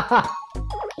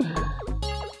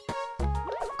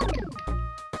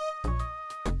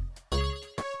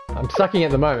 I'm sucking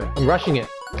at the moment. I'm rushing it.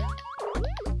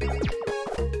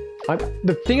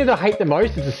 The thing that I hate the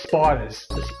most is the spiders.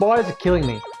 The spiders are killing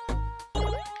me.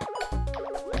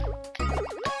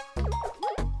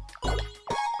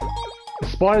 The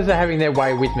spiders are having their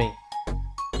way with me.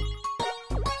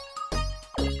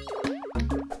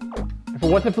 If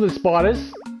it wasn't for the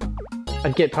spiders,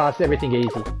 I'd get past everything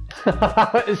easy.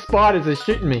 The spiders are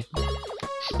shooting me.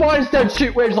 Spiders don't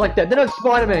shoot webs like that. They're not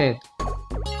Spider-Man.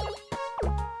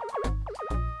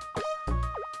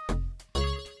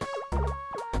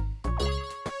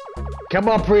 Come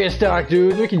on, Prehistoric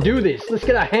dudes, we can do this. Let's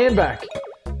get our hand back.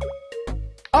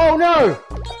 Oh no!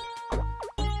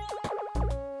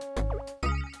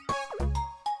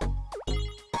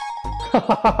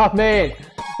 Man,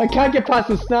 I can't get past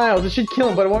the snails. I should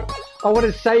kill them, but I want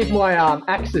to save my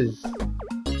axes.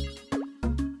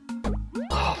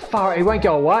 Oh, far, it won't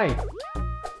go away.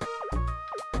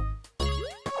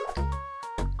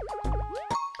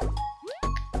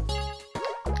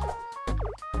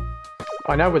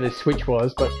 I know where the switch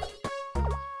was, but...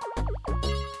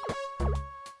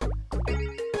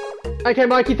 Okay,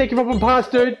 Mikey, thank you for popping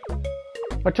past, dude.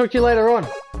 I'll talk to you later on.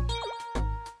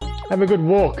 Have a good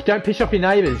walk. Don't piss off your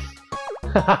neighbours.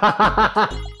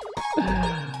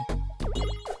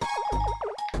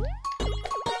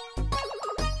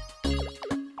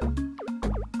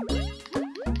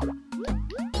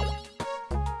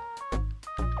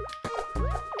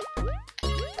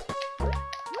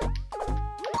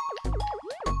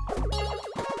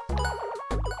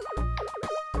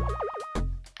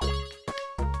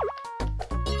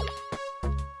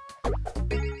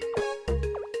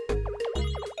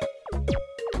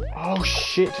 Oh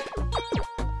shit.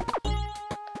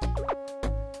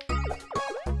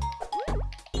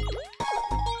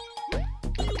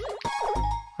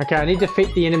 Okay, I need to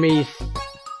defeat the enemies,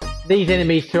 these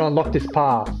enemies to unlock this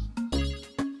path.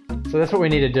 So that's what we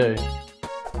need to do.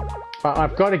 But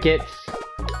I've got to get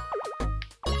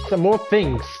some more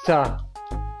things to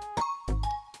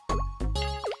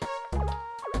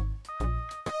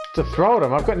throw at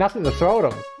them. I've got nothing to throw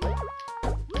at them.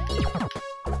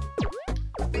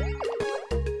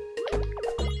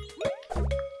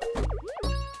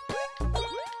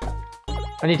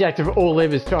 I need to activate all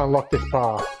levers to unlock this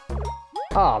path.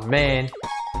 Oh man.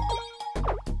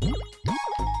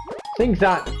 Things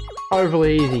aren't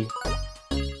overly easy.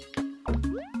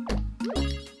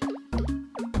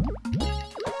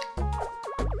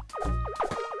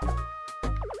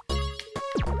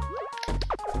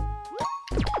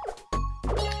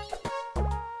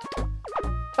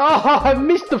 Oh, I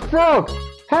missed the frog!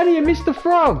 How do you miss the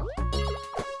frog?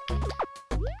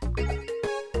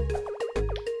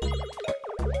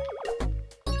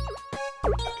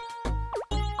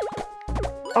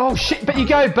 Oh shit, but you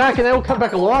go back and they all come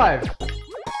back alive.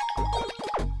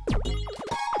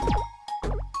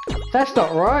 That's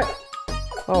not right.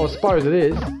 Oh, I suppose it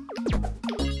is.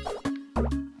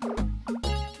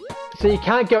 So you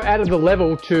can't go out of the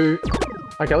level to...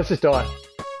 Okay, let's just die.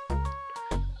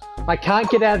 I can't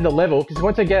get out of the level, because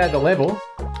once I get out of the level...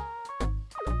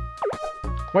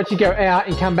 Once you go out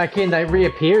and come back in, they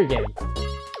reappear again.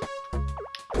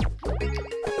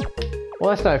 Well,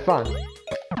 that's no fun.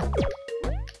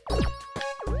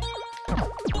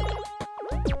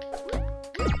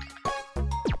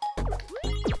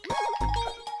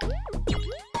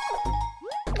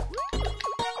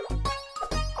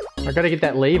 I gotta get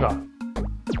that lever.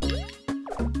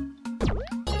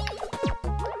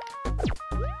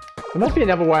 There must be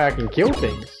another way I can kill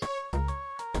things.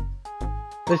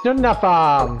 There's not enough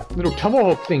little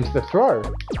tomahawk things to throw.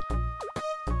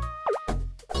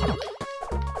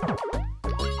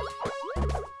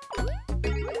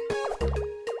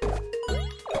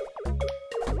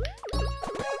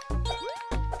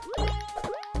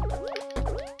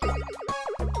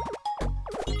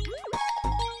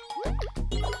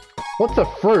 What's a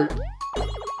fruit?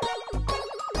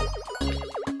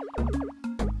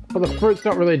 Well, the fruit's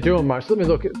not really doing much. Let me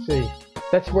look and see.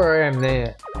 That's where I am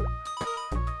there.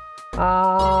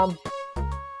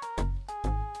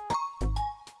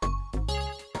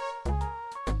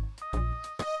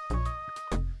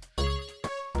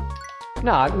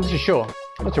 No, I'm just sure.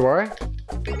 Not to worry.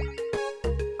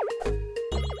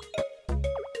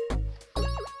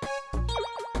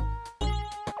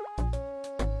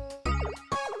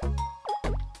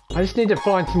 I just need to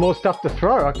find some more stuff to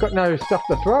throw. I've got no stuff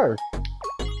to throw.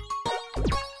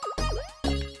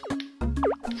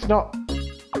 It's not...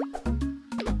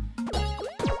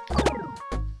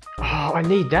 Oh, I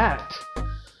need that.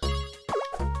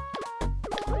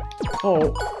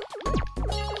 Oh.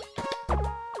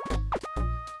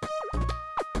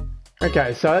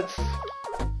 Okay, so that's...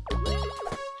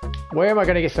 Where am I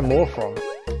going to get some more from?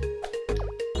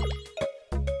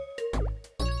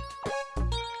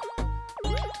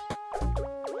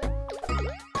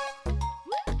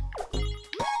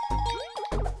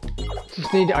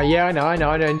 Just need... Oh, yeah, I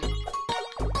know.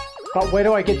 But where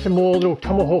do I get some more little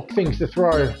tomahawk things to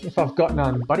throw if I've got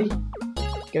none, buddy?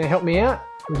 Gonna help me out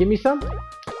and give me some?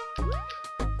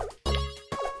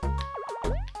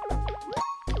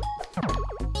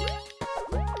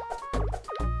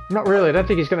 Not really, I don't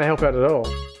think he's gonna help out at all.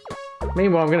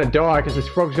 Meanwhile, I'm gonna die because this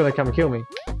frog's gonna come kill me.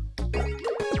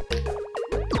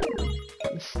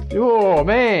 Oh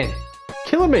man!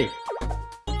 Killing me!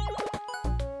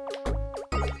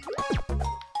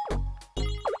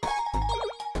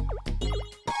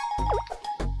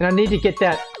 And I need to get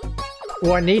that...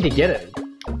 Well, I need to get it.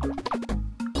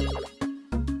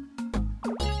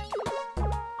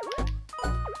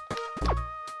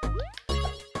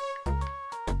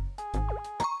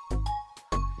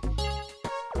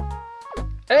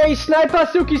 Hey, Sniper,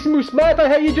 Suki Smooth Sniper,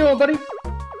 how you doing, buddy?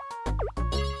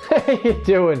 How you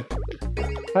doing?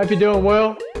 Hope you're doing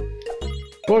well.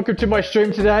 Welcome to my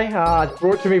stream today. It's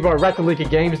brought to me by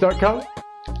Ratalaika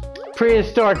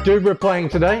Prehistoric dude we're playing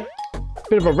today.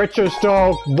 Bit of a retro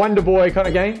style Wonder Boy kind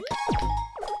of game.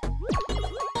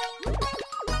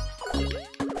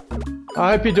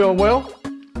 I hope you're doing well.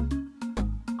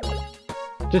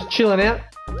 Just chilling out.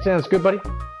 Sounds good, buddy.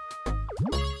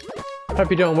 Hope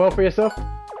you're doing well for yourself.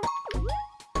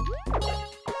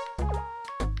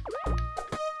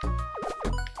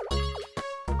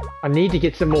 I need to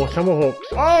get some more tomahawks.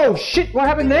 Oh shit, what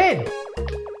happened then?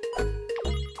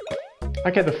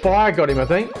 Okay, the fire got him, I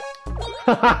think.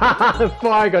 The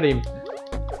fire got him.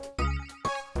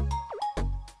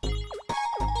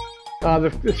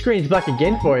 The screen's black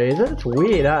again for you, is it? It's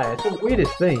weird, eh? It's the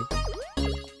weirdest thing.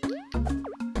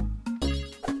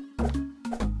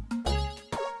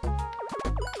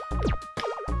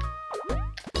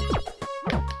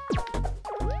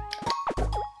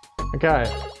 Okay.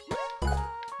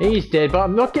 He's dead, but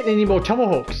I'm not getting any more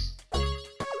tomahawks.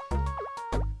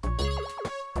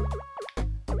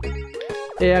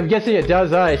 Yeah, I'm guessing it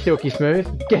does, eh, Silky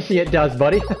Smooth? Guessing it does,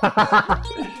 buddy.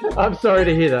 I'm sorry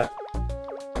to hear that.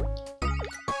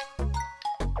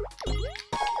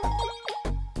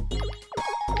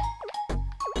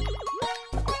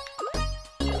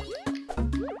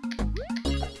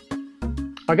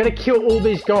 I gotta kill all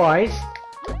these guys,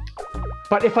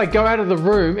 but if I go out of the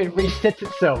room, it resets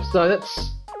itself, so that's...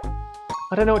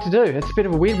 I don't know what to do. That's a bit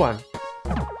of a weird one.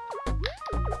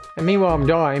 And meanwhile, I'm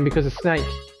dying because of Snake.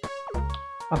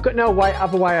 I've got no way,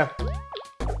 other way of...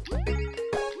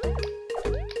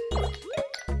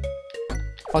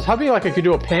 I was hoping like I could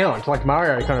do a pound, like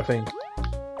Mario kind of thing.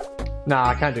 Nah,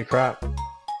 I can't do crap.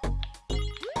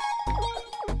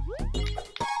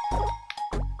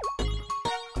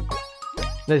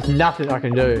 There's nothing I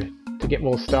can do to get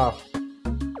more stuff.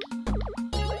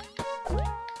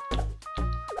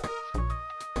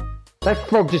 That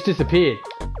frog just disappeared.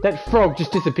 That frog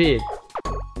just disappeared.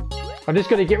 I'm just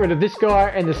gonna get rid of this guy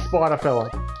and the spider fella.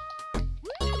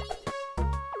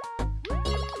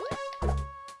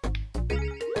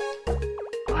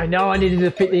 I know I need to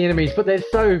defeat the enemies, but they're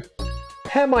so...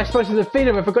 How am I supposed to defeat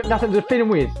them if I've got nothing to defeat them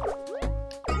with?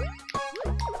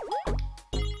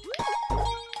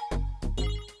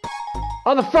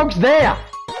 Oh, the frog's there!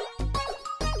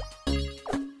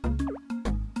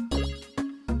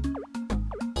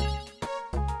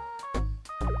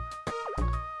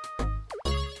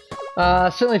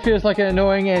 Certainly feels like an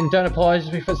annoying and don't apologise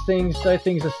to me for things, so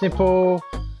things are simple,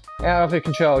 out of your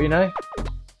control, you know?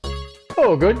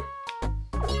 All good.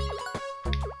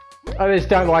 I just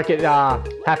don't like it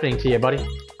happening to you, buddy.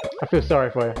 I feel sorry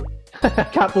for you. I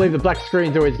can't believe the black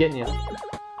screen's always getting you.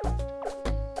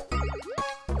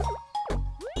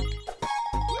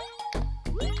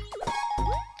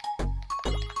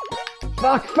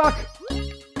 Fuck, fuck!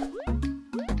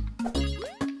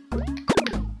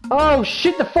 Oh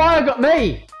shit, the fire got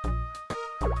me!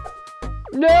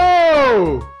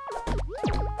 No!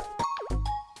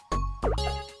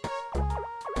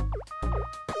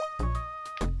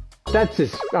 That's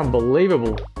just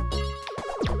unbelievable.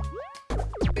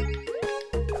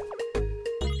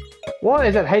 Why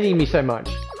is that hating me so much?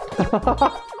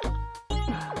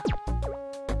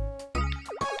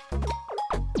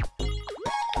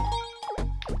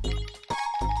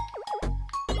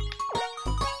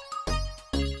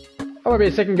 I won't be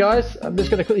a second, guys. I'm just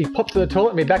going to quickly pop to the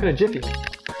toilet and be back in a jiffy.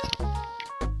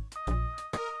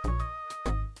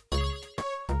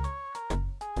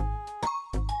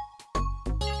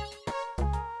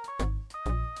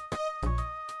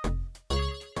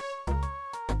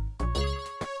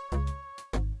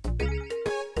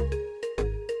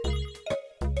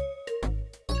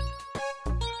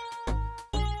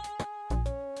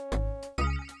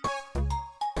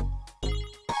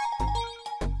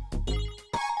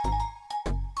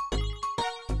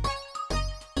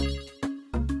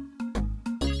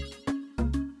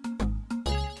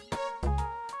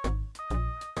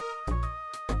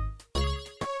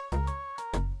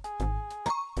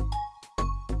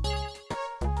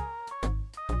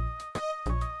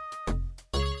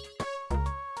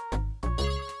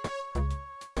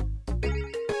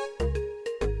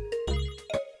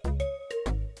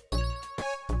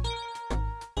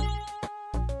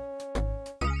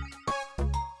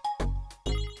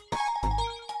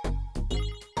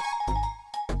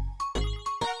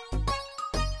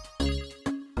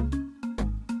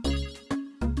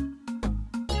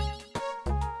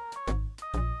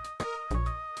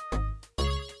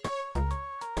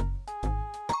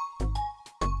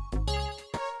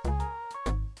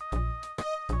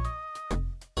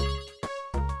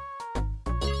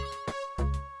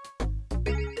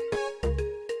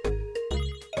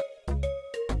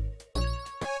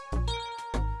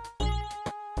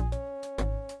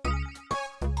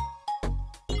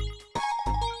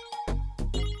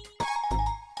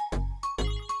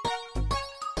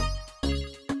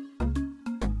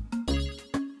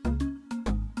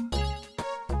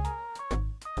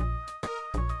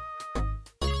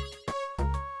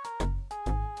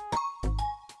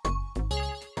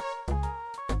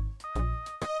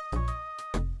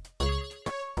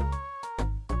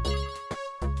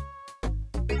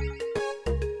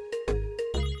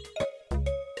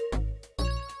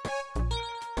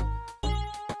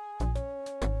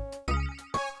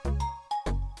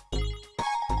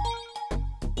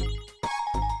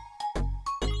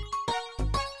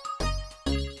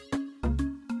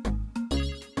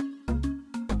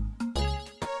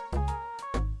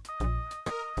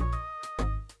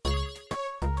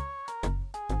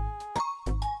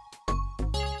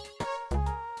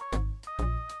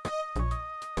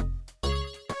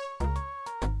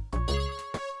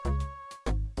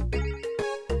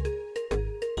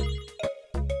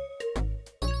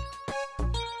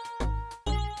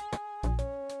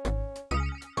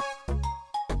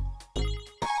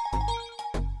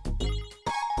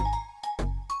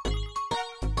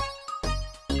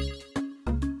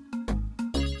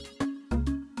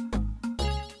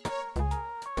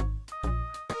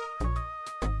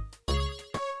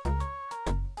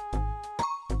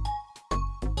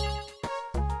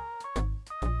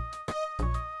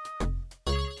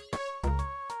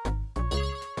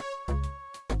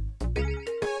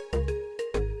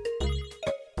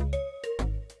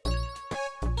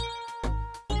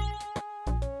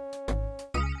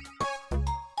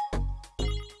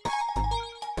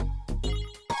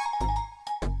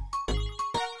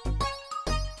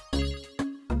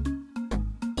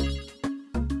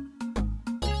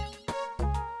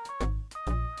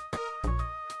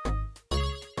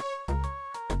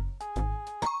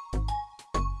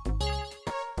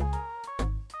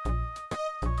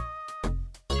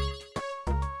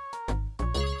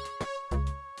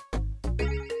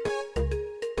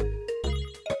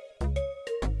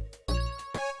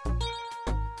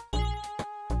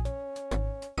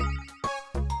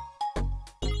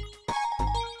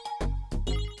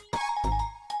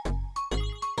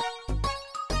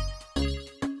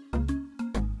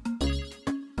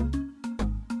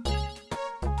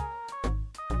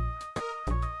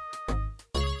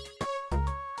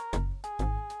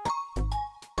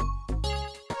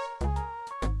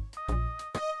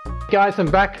 guys,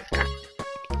 I'm back.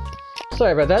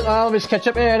 Sorry about that. Let me just catch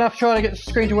up. Yeah, enough trying to get the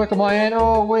screen to work on my end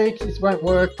all week. This won't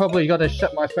work. Probably got to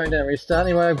shut my phone down and restart.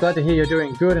 Anyway, I'm glad to hear you're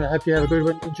doing good, and I hope you have a good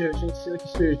one.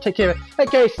 Take care.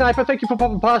 Okay, Sniper, thank you for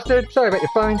popping past, dude. Sorry about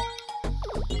your phone.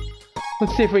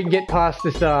 Let's see if we can get past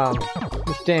this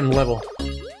this damn level.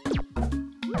 I'm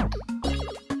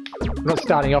not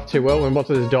starting off too well. We're about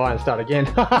to just die and start again.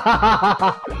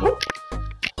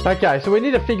 Okay, so we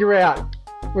need to figure out.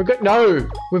 We've got no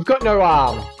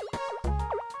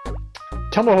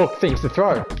tomahawk things to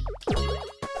throw.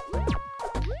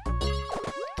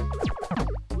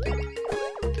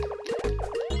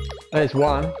 There's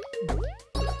one.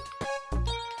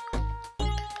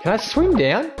 Can I swim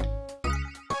down?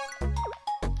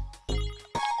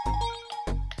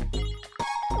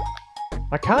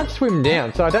 I can't swim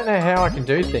down, so I don't know how I can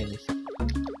do things.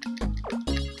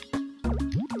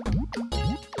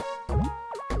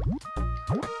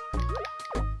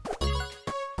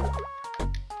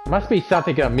 Must be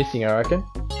something I'm missing, I reckon.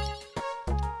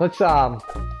 Let's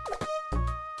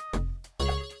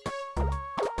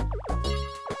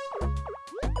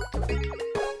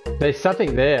there's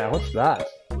something there. What's that?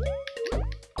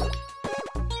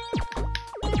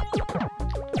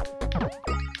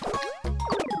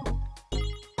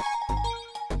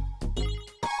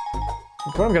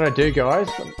 What I'm gonna do, guys.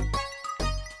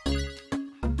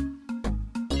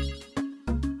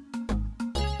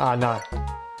 Ah, no.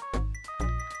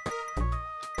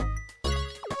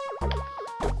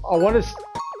 I want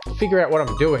to figure out what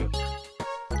I'm doing.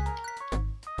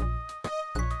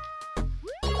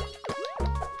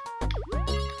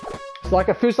 It's like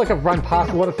it feels like I've run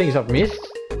past a lot of things I've missed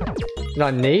that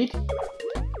I need,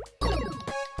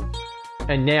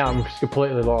 and now I'm just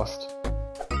completely lost.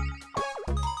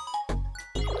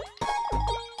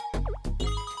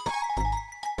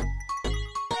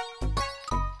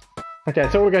 Okay,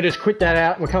 so we're gonna just quit that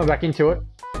out. We're coming back into it.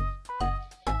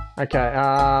 Okay.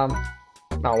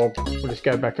 Oh, well, we'll just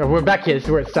go back. Oh, we're back here. This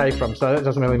is where it's saved from, so that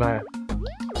doesn't really matter.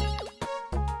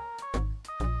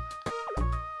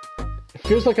 It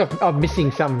feels like I'm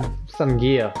missing some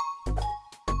gear.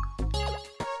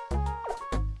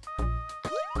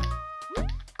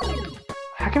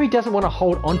 How come he doesn't want to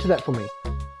hold onto that for me?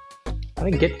 I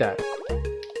don't get that.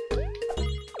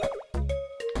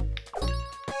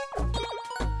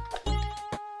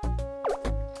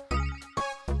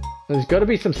 There's got to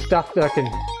be some stuff that I can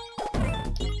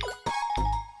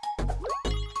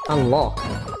unlock.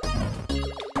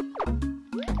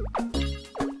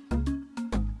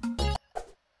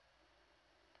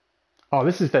 Oh,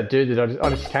 this is that dude that I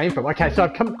just came from. Okay, so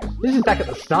I've come. This is back at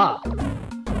the start.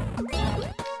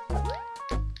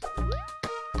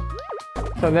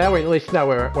 So now we at least know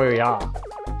where we are.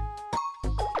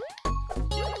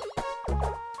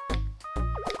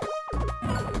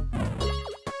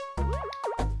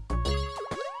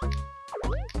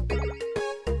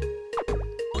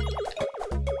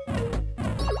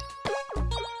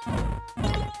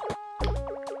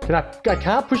 I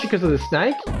can't push it because of the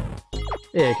snake?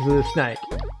 Yeah, because of the snake.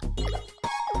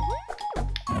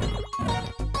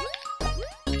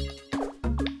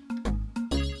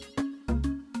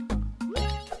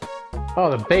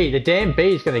 Oh, the bee. The damn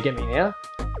bee's gonna get me now.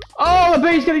 Oh, the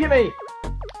bee's gonna get me!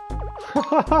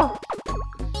 I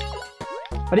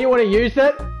didn't want to use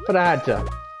that, but I had to.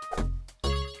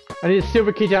 I need a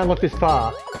silver key to unlock this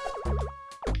path.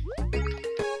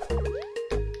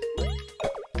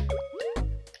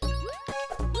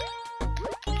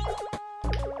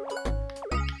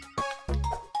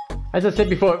 As I said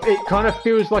before, it kind of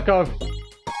feels like I've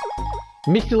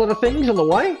missed a lot of things on the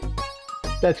way.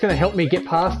 That's going to help me get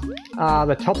past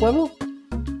the top level.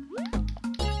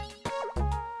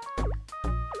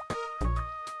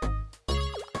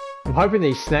 I'm hoping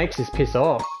these snakes just piss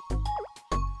off.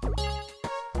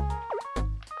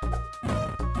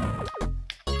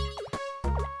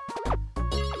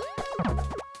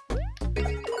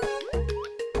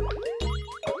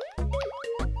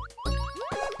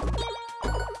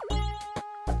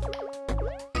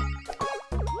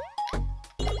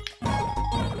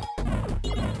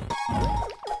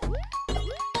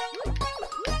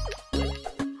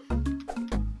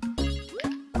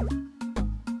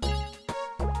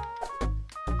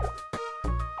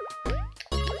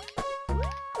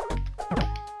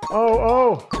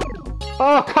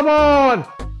 Oh, come on!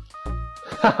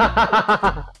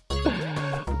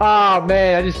 Oh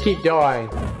man, I just keep dying.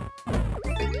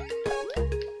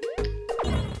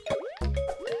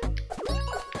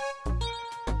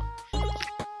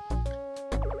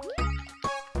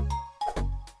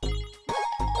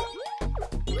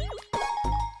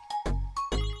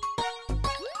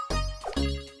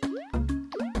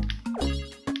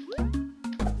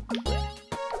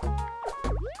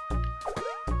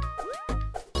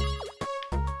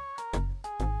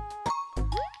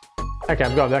 Okay,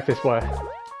 I'm going back this way.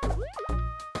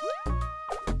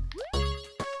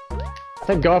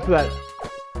 Thank God for that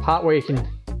part where you can...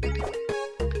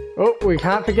 Oh, we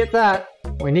can't forget that.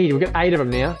 We've got 8 of them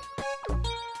now.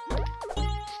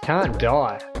 Just can't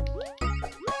die.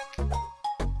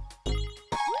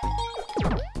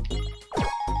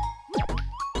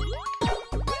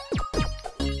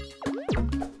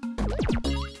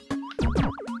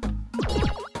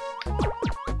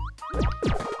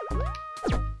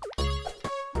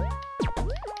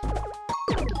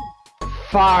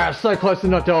 Fire! I was so close to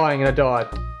not dying and I died.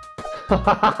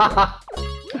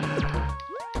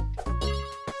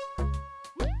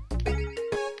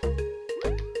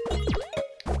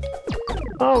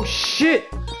 Oh shit!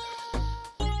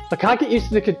 I can't get used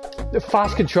to the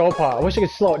fast control part. I wish I could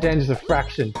slow it down just a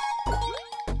fraction.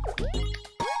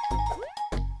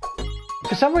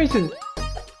 For some reason,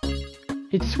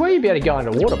 you'd swear you'd be able to go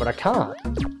underwater, but I can't.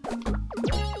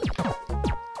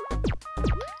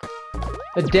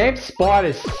 The damn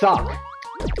spiders suck.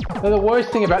 They're the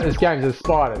worst thing about this game is the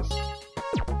spiders.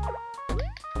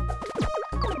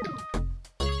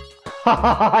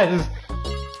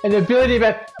 And the ability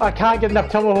that I can't get enough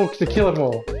tomahawks to kill them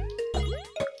all.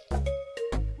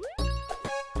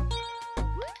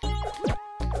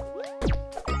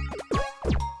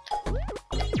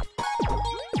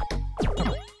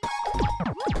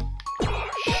 Oh,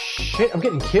 shit, I'm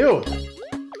getting killed.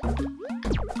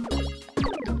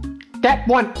 That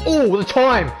one all the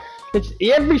time! It's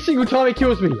every single time he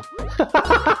kills me!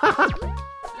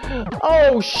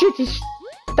 Oh shit,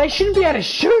 they shouldn't be able to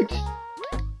shoot!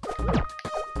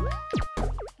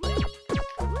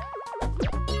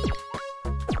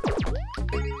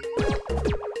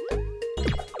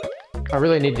 I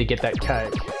really need to get that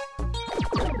cake.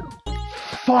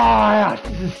 Fire!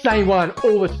 It's the same one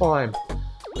all the time.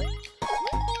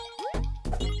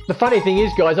 The funny thing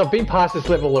is, guys, I've been past this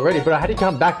level already, but I had to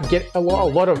come back and get a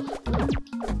lot of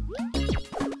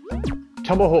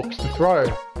tomahawks to throw.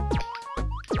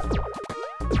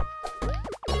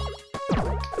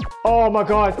 Oh my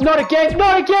god, not again!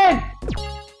 Not again!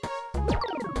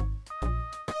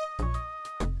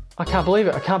 I can't believe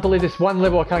it. I can't believe this one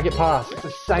level I can't get past. It's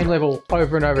the same level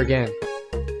over and over again.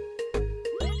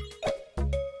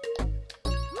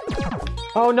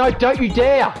 Oh no, don't you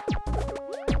dare!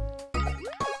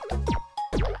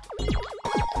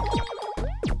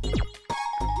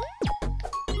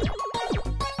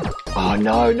 Oh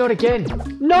no, not again!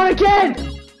 Not again!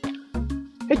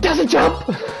 It doesn't jump!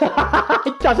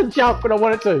 It doesn't jump when I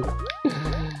want it to.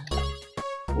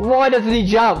 Why doesn't he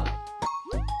jump?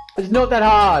 It's not that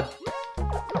hard.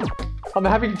 I'm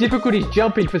having difficulties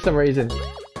jumping for some reason.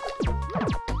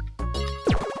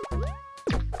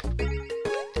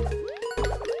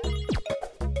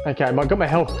 Okay, I got my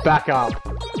health back up.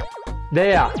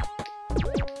 There.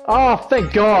 Oh,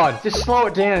 thank God. Just slow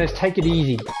it down and just take it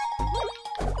easy.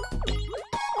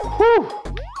 Whew.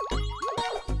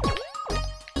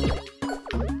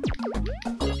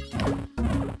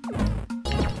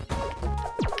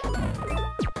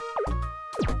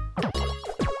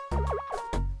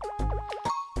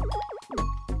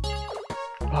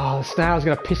 Oh, the snail's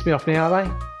gonna piss me off now, are they?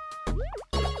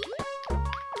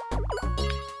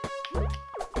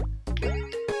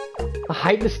 I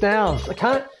hate the snails. I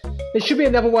can't... There should be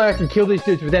another way I can kill these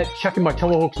dudes without chucking my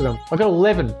tomahawks at them. I got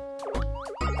 11.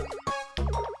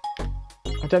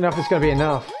 I don't know if it's gonna be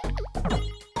enough.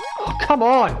 Oh, come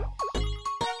on!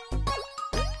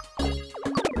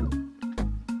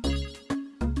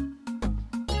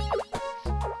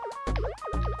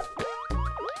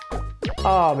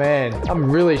 Oh man,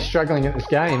 I'm really struggling at this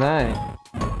game, eh?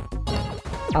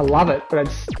 I love it, but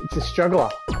it's a struggler.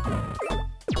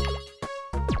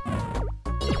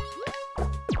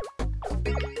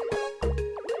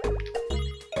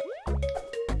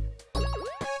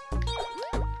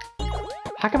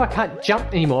 How come I can't jump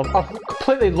anymore? I've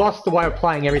completely lost the way of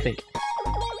playing everything.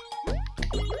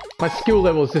 My skill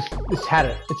level is just had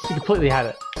it. It's completely had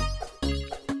it.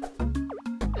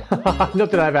 Not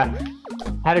that I've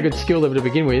had a good skill level to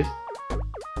begin with.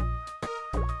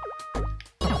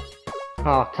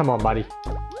 Oh, come on, buddy.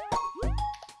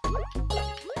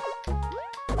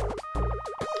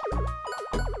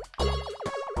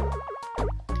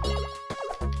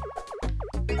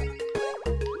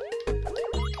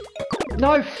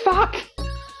 No, fuck!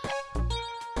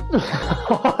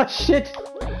 Oh, shit!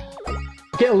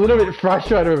 Get a little bit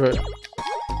frustrated with it.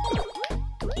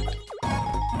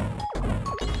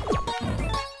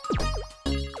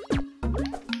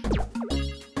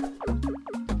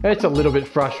 It's a little bit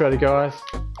frustrated, guys.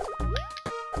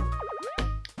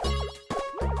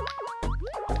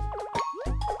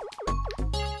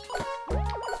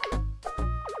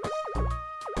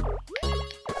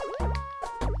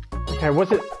 Okay,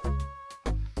 what's it?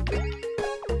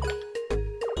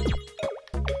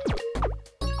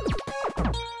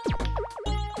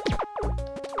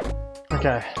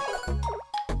 Okay.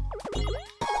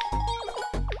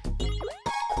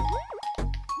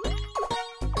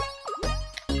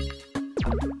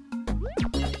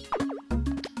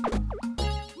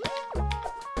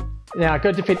 Now, I've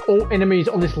got to defeat all enemies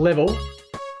on this level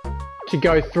to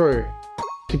go through,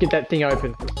 to get that thing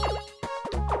open.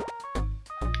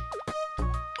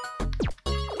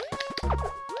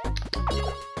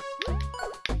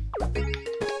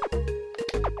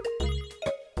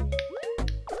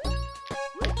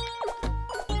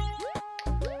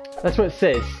 That's what it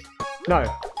says. No.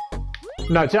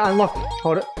 No, to unlock...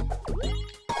 Hold it.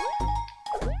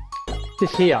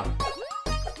 This here.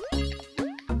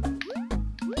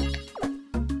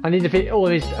 I need to fit all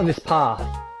of this on this path.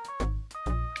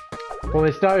 Well,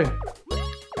 there's no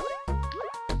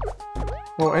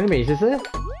more enemies, is there?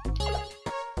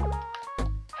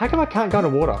 How come I can't go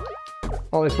into water?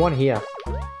 Oh, there's one here.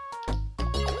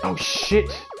 Oh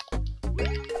shit!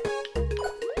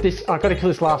 This, I gotta kill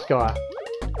this last guy.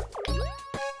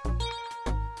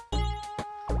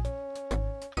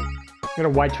 I'm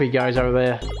gonna wait till he goes over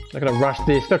there. Not gonna rush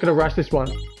this. Not gonna rush this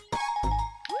one.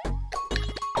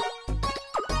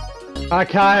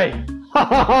 Okay! Ha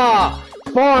ha ha!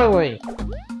 Finally!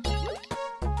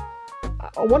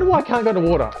 I wonder why I can't go to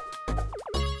water.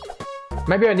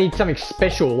 Maybe I need something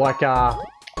special, like I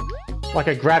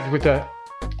grabbed with the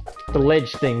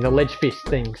ledge thing, the ledge fist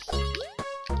things.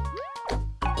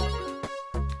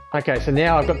 Okay, so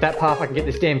now I've got that path, I can get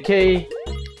this damn key.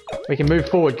 We can move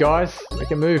forward, guys. We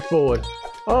can move forward.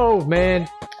 Oh, man.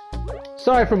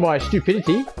 Sorry for my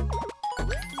stupidity.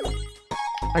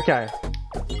 Okay.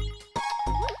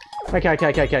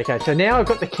 Okay. So now I've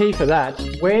got the key for that.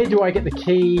 Where do I get the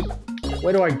key?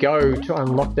 Where do I go to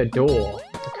unlock the door?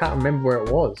 I can't remember where it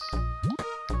was.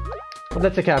 Well,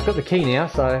 that's okay. I've got the key now,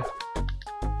 so...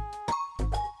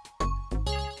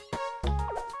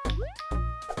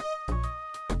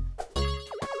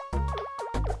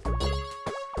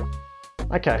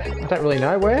 Okay, I don't really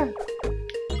know where.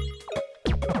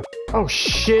 Oh,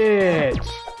 shit!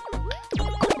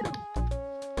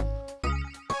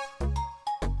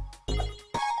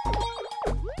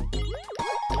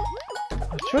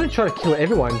 I'm trying to try to kill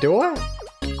everyone, do I?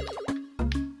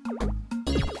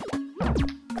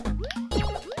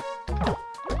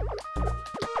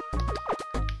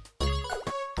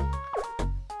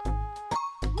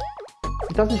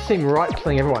 It doesn't seem right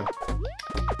killing everyone.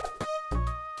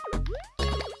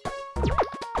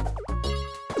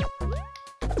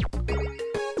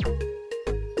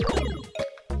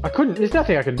 I couldn't, there's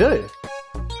nothing I can do.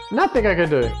 Nothing I can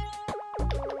do.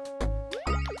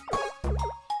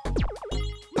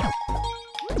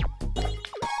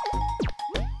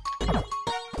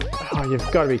 Oh,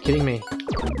 you've got to be kidding me.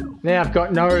 Now I've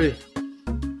got no...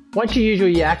 Once you use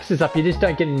your axes up, you just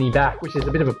don't get any back, which is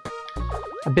a bit of a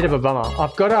bummer.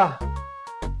 I've got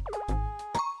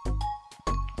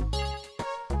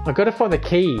to find the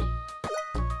key.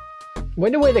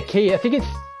 Wonder where the key... I think it's...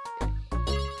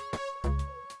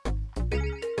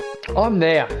 I'm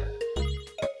there.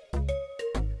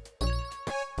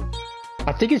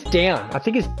 I think it's down. I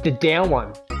think it's the down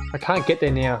one. I can't get there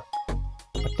now.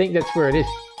 I think that's where it is.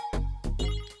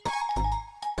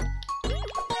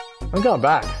 I'm going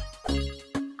back.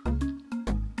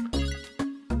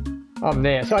 I'm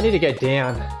there. So I need to go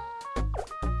down.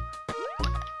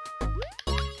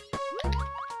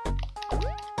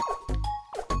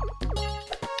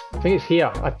 I think it's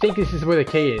here. I think this is where the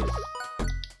key is.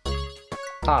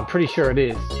 Oh, I'm pretty sure it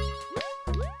is.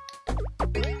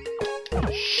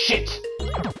 Shit!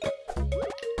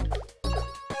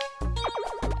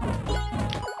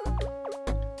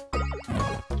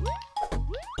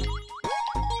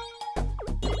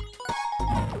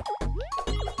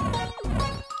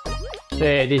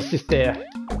 There it is, just there.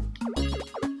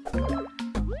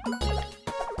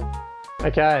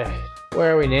 Okay,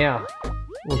 where are we now?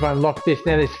 We've unlocked this.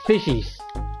 Now there's fishies.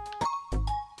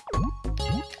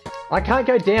 I can't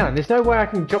go down. There's no way I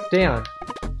can drop down.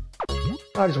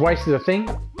 I just wasted a thing.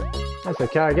 That's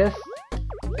okay, I guess.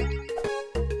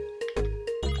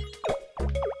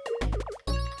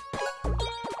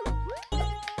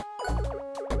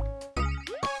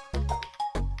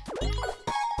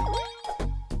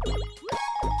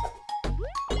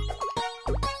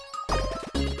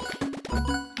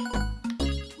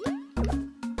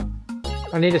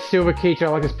 I need a silver key to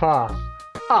unlock this path.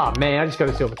 Oh man, I just got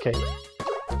a silver key.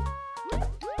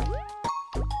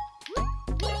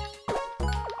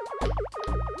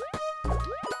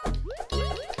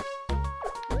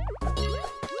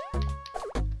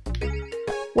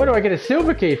 Where do I get a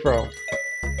silver key from?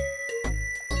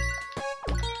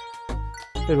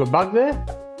 Bit of a bug there.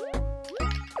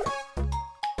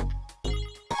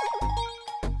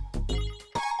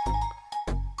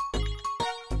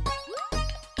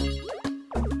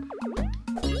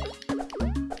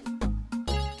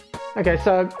 Okay,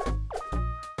 so...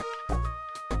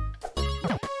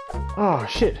 Oh,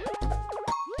 shit.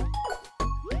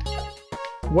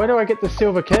 Where do I get the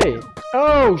silver key?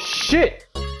 Oh, shit!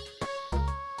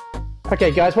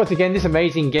 Okay, guys, once again, this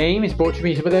amazing game is brought to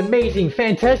me by the amazing,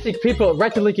 fantastic people at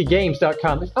Ratalaika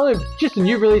It's only just a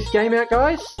new release game out,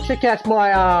 guys. Check out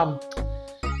my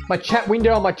my chat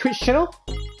window on my Twitch channel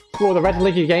for the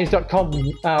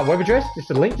Ratalaika web address.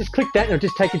 Just a link. Just click that and it'll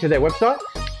just take you to their website.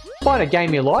 Find a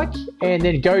game you like, and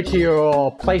then go to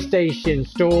your PlayStation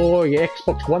store, your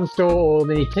Xbox One store, or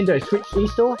the Nintendo Switch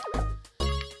e-store,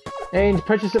 and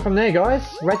purchase it from there, guys.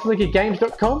 Ratalaika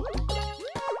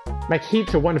Make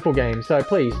heaps of wonderful games, so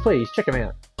please, please, check them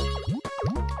out.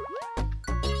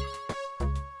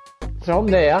 So I'm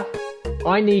there.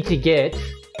 I need to get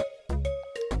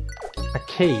a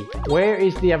key. Where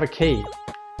is the other key?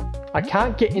 I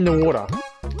can't get in the water.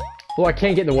 Well, I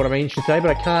can get in the water, I mean, I should say, but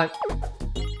I can't,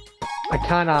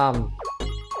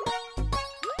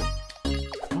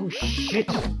 oh shit!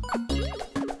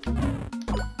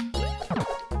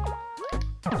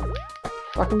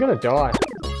 Fuck, I'm gonna die.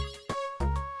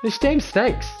 These damn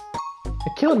snakes!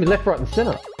 They're killing me left, right and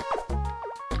center.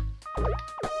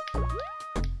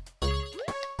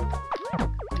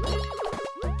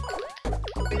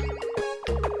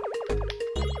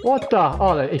 What the?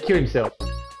 Oh no, he killed himself.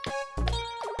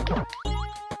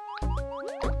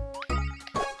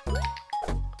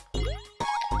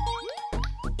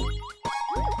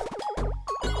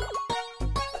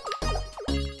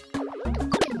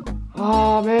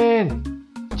 Oh man,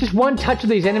 just one touch of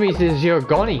these enemies is you're a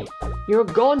gonny. You're a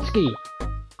gonski.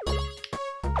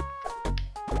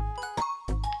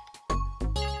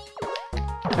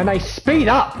 And they speed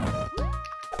up.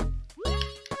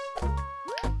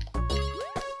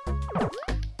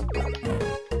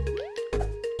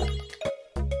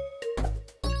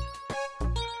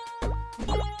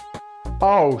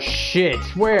 Oh shit,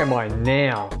 where am I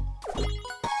now?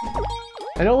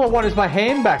 And all I want is my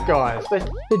ham back, guys.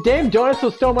 The damn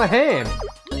dinosaur stole my ham.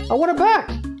 I want it back.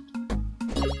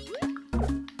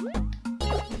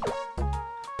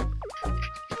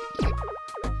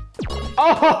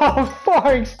 Oh,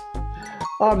 thanks.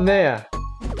 I'm there.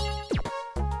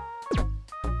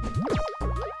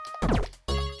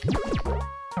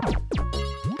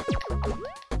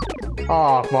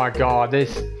 Oh my god,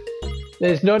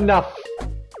 there's not enough.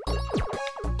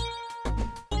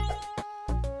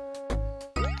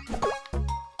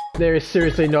 There is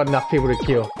seriously not enough people to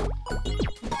kill.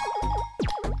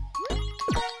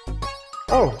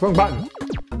 Oh, wrong button.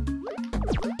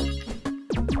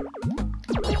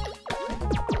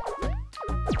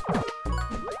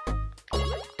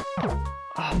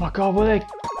 Oh my god, what are they?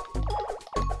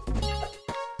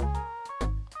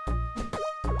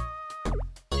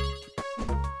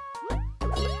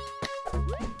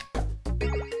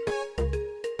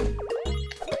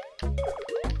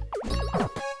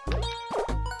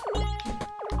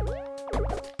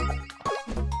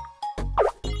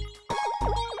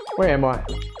 Where am I?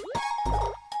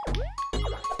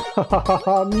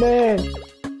 Oh man!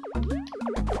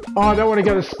 Oh, I don't want to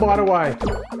go the spider way.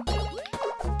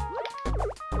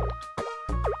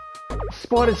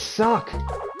 Spiders suck.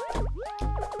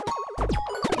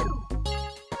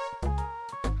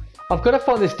 I've got to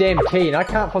find this damn key, and I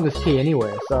can't find this key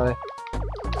anywhere, so...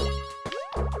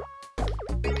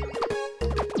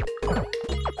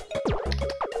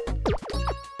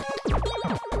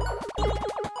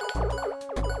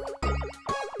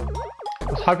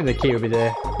 I was hoping the key would be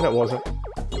there, but it wasn't.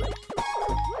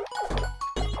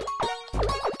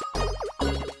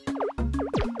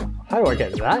 How do I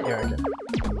get that, you reckon?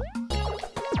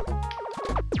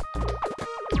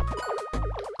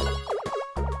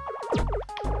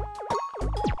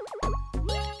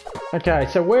 Okay,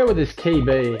 so where would this key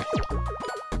be?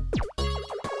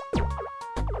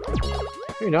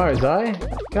 Who knows, eh?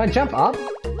 Can I jump up?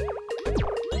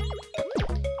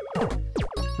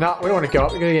 No, we don't want to go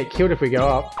up. We're going to get killed if we go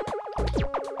up.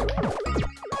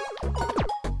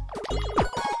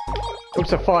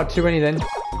 Oops, I fired too many then.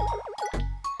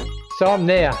 So I'm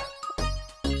there.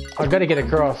 I've got to get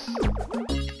across.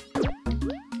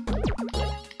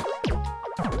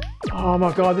 Oh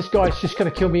my god, this guy's just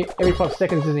going to kill me every 5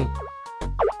 seconds, isn't he?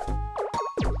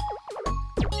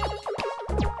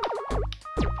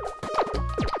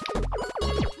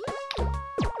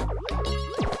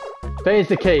 There's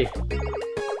the key.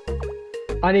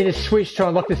 I need a switch to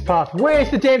unlock this path. Where's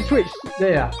the damn switch?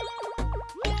 There.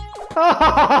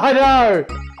 Oh, no!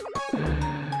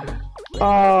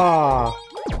 Oh.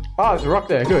 Oh, there's a rock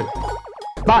there. Good.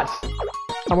 But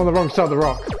I'm on the wrong side of the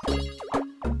rock.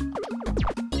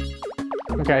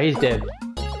 Okay, he's dead.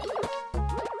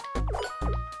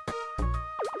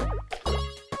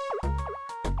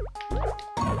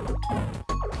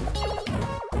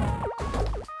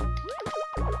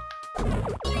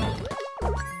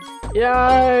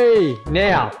 Yay!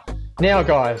 Now,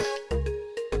 guys.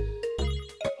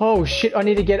 Oh shit! I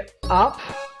need to get up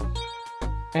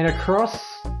and across.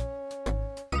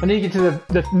 I need to get to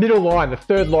the middle line, the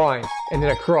third line, and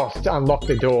then across to unlock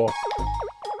the door.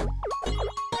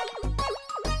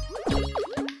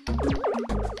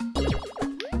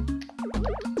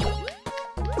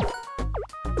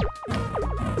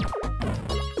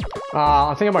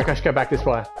 I think I might just go back this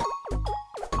way.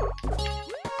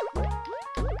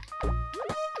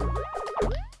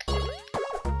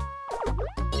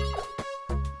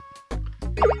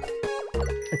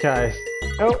 Okay.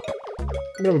 Oh,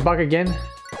 a bit of a bug again.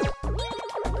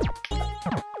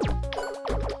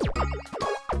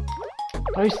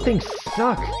 Those things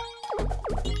suck.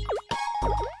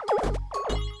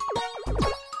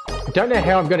 I don't know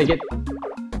how I'm gonna get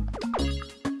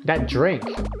that drink.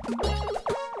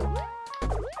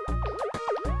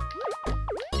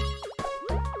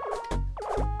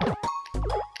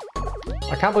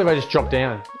 I can't believe I just dropped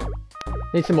down.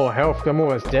 Need some more health, I'm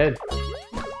almost dead.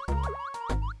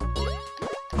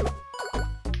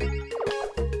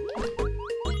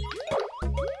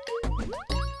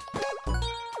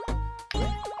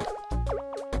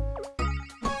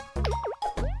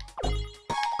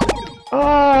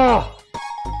 Oh!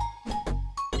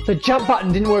 The jump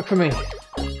button didn't work for me.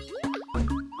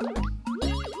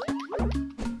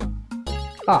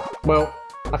 Ah, well,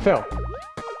 I fell.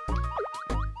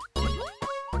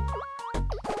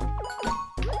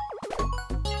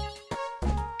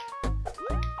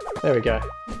 There we go.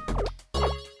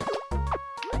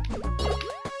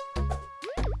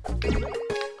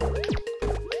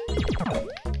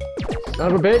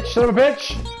 Son of a bitch, son of a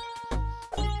bitch!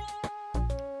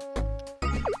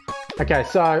 Okay,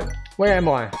 so, where am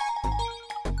I?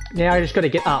 Now I just gotta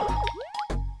get up.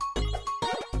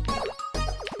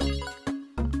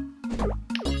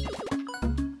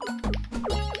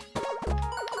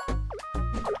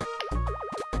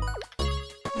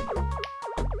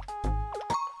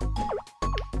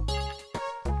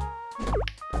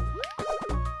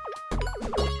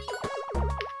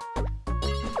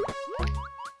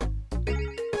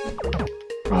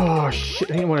 Oh shit,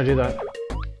 I didn't want to do that.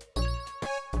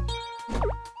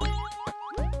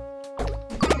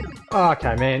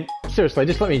 Okay, man. Seriously,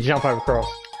 just let me jump over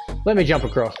across. Let me jump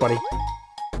across, buddy.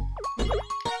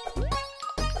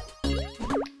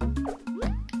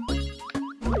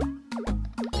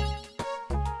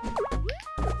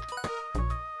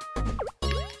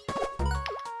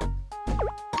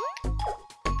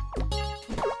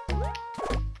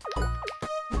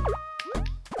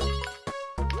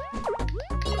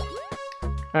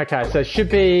 Okay, so it should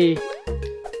be...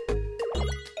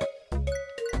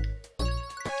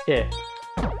 Yeah.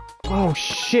 Oh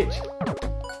shit!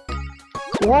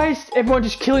 Why is everyone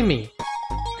just killing me?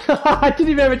 I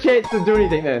didn't even have a chance to do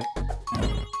anything then.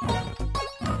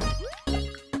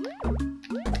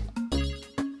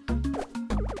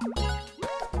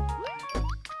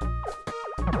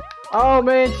 Oh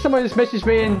man, someone just messaged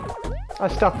me and I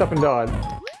stuffed up and died.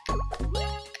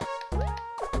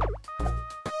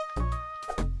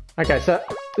 Okay, so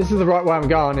this is the right way I'm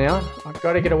going now. I've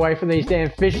got to get away from these damn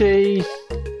fishies.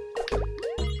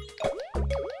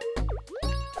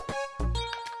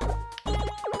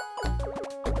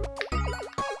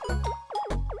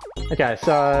 Okay,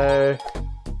 so...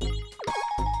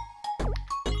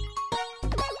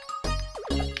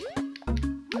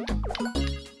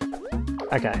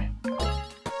 Okay.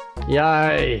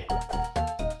 Yay!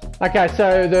 Okay,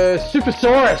 so the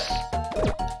Supersaurus!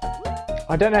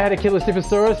 I don't know how to kill the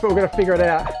Supersaurus, but we're gonna figure it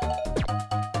out.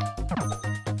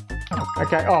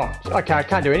 Okay, oh, okay, I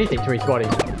can't do anything to his body.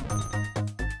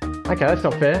 Okay, that's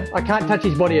not fair. I can't touch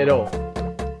his body at all.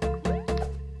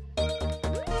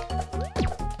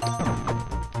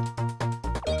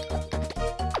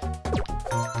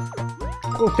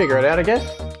 We'll figure it out, I guess.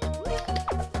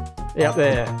 Yeah, up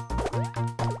there.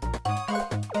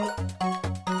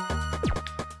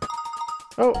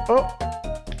 Oh, oh.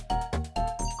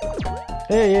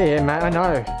 Yeah, mate, I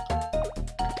know.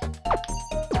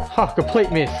 Oh,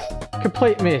 complete miss.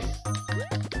 Complete miss.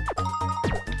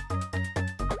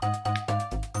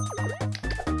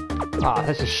 Ah,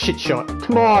 that's a shit shot.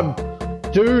 Come on,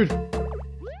 dude.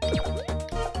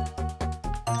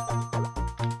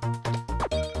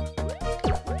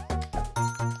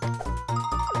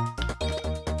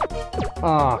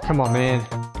 Oh, come on, man.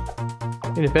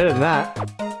 You're better than that.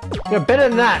 You're better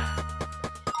than that!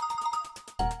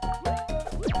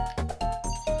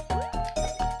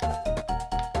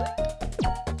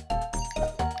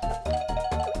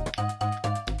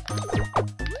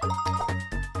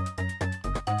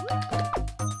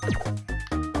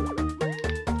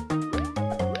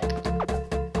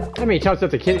 How many times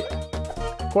have to kill it?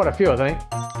 Quite a few, I think.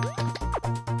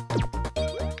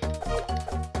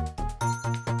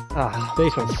 Ah,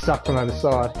 these ones suck from the other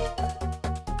side.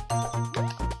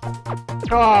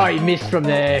 Oh, he missed from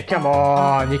there. Come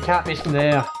on, you can't miss from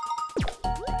there.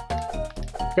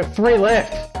 Got 3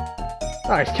 left.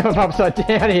 Oh, he's coming upside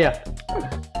down here.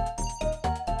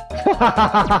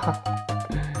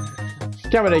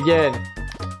 He's coming again.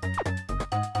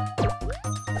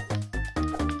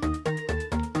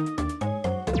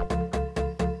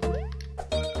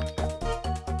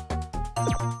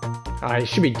 Oh, he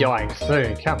should be dying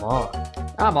soon. Come on.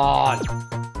 Come on.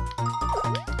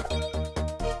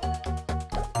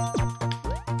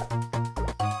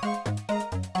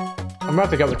 I'm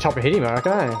about to go to the top and hit him,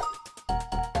 okay?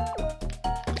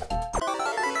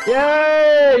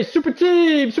 Yay! Super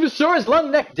team! Supersaurus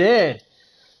lung neck dead.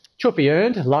 Trophy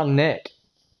earned, lung neck.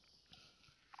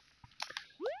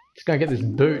 Just gonna get this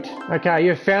boot. Okay,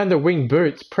 you found the winged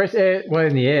boots. Press air while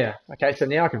in the air. Okay, so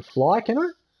now I can fly, can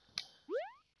I?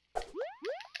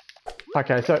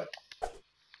 Okay, so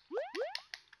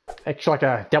actually like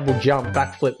a double jump,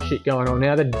 backflip shit going on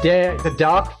now. The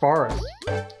dark forest.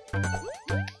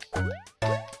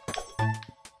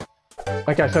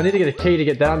 Okay, so I need to get a key to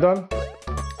get that undone.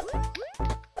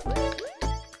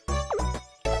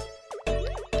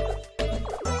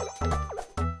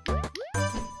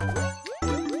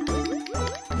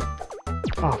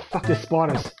 Oh fuck, there's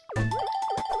spiders.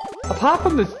 Apart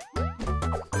from this.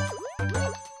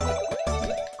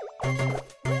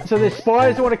 So there's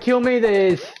spiders that want to kill me,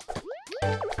 there's...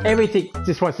 Everything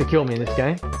just wants to kill me in this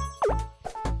game.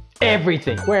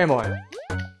 Everything! Where am I?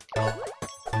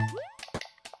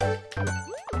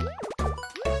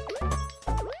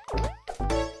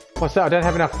 What's that? I don't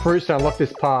have enough fruits to unlock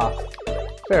this path.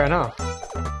 Fair enough.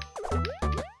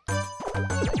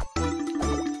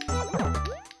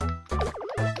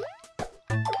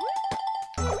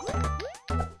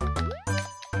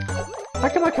 How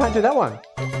come I can't do that one?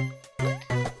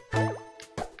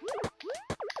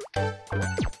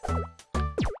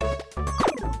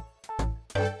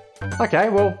 Okay,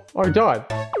 well, I died.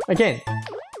 Again.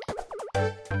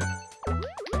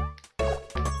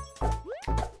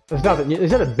 There's nothing.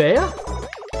 Is that a bear?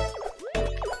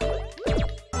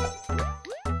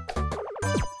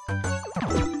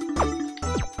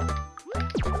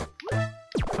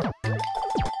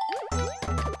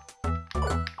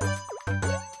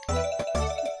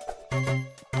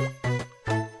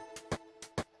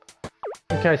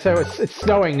 Okay, so it's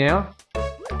snowing now.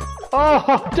 Oh,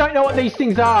 I don't know what these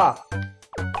things are.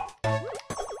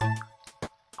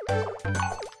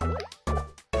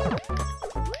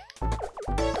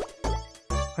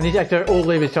 I need to activate all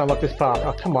levers to unlock this path.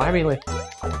 Oh, come on, how many left?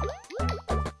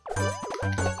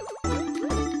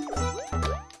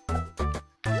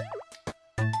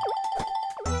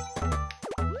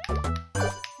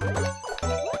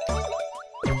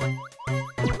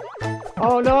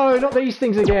 Oh no, not these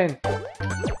things again.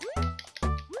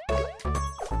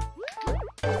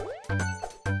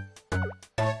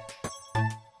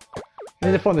 I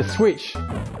need to find the switch.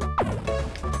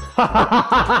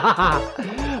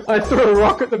 I threw a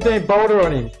rock at the damn boulder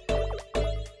on him.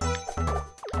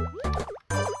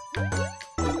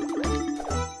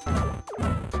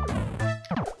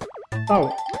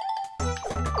 Oh.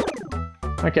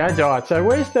 Okay, I died. So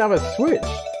where's the other switch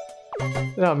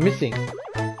that I'm missing?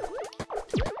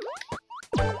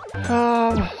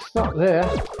 It's not there.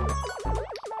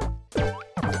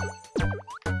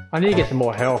 I need to get some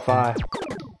more health,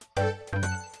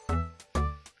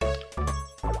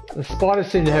 The spiders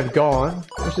seem to have gone,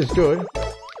 which is good.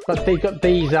 But they've got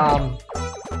these, damn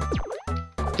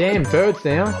birds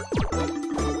now.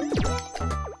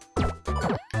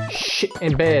 Shit,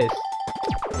 and bears.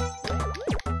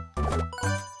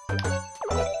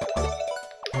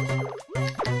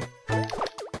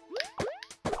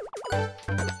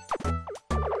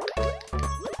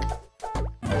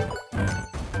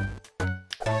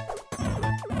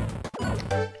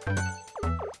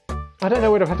 I don't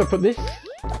know where to have to put this.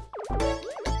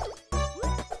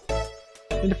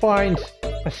 I need to find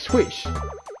a switch.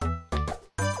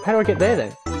 How do I get there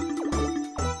then?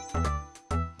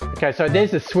 Okay, so there's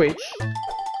the switch.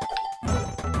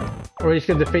 We're just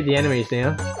gonna defeat the enemies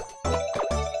now.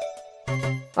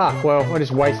 Ah, well, I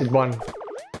just wasted one.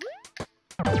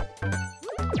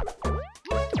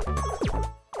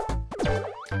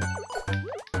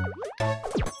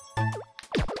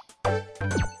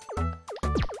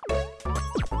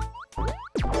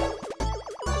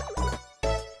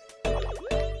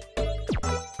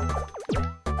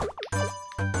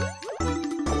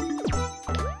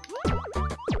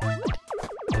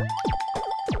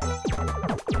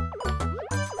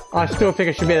 I still think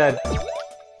I should be that.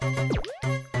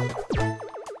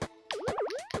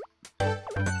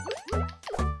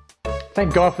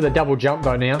 Thank God for the double jump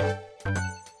though now.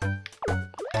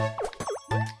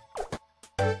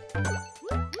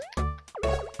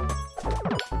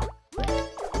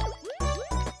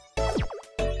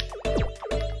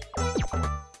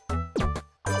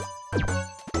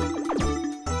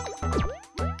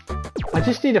 I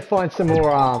just need to find some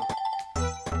more, oh,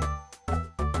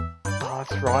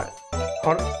 that's right.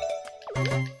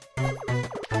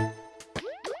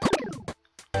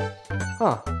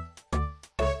 Huh.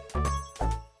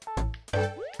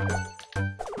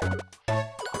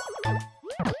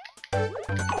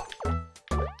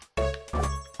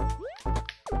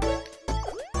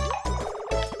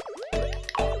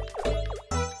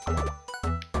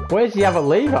 Where's the other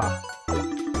lever?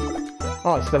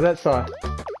 Oh, it's that side.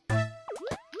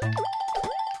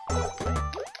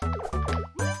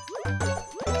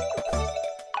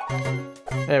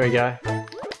 There we go.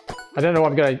 I don't know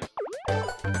what I'm going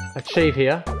to achieve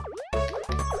here.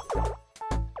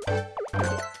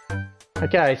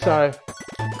 Okay, so...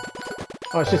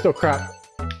 Oh, it's just all crap.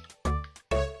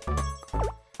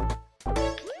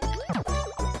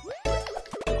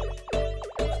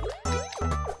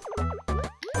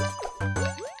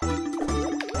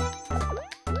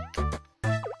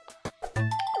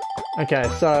 Okay,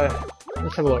 so...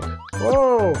 Let's have a look.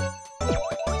 Whoa!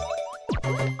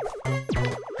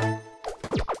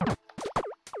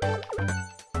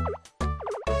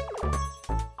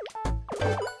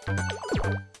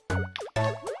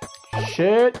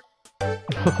 Shit!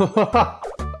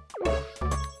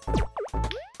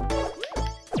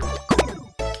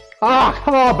 Ah,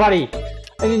 come on, buddy!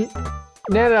 And then,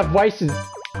 now that I've wasted...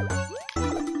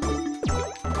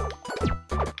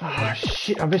 Oh,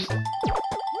 shit, I missed...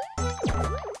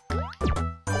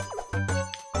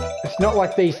 It's not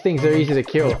like these things are easy to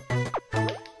kill.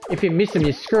 If you miss them,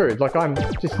 you're screwed, like I'm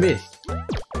just missed.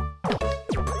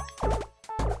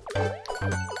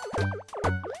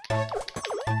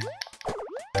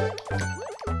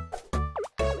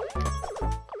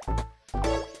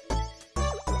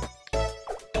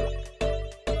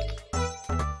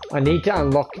 I need to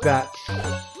unlock that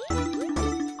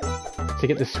to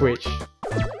get the switch.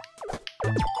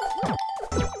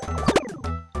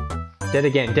 Dead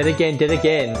again, dead again, dead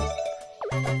again.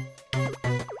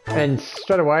 And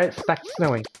straight away it's back to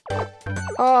snowing.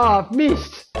 Oh, I've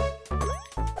missed!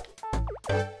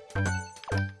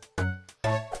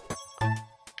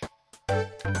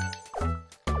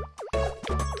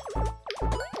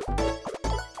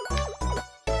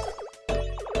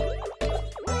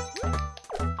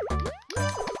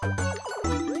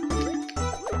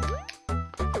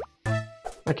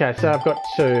 Okay, so I've got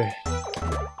two.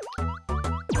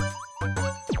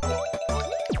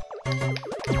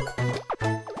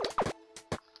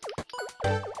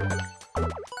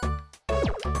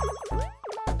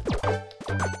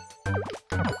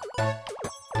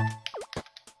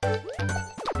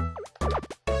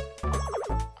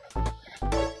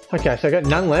 Okay, so I got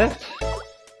none left.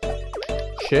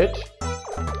 Shit.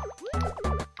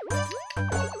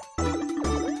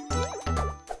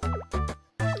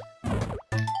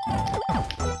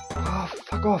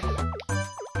 Fuck off.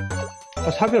 I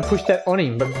was hoping to push that on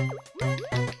him, but...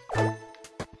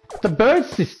 The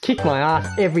birds just kick my ass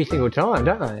every single time,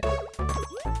 don't they?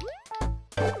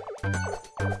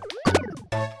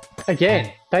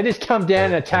 Again, they just come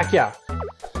down and attack you.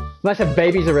 Unless have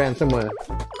babies around somewhere.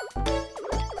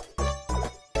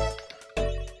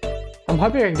 I'm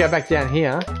hoping I can go back down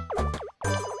here.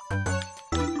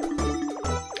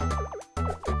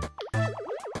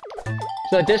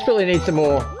 So I desperately need some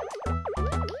more.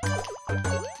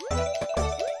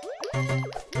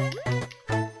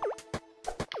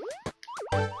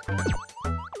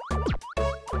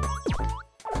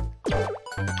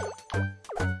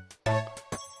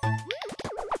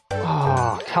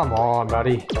 Oh, come on,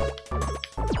 buddy.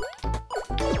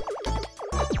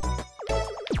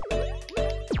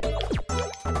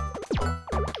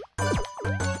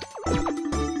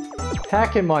 How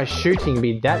can my shooting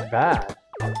be that bad?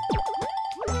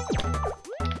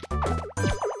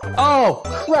 Oh,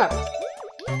 crap!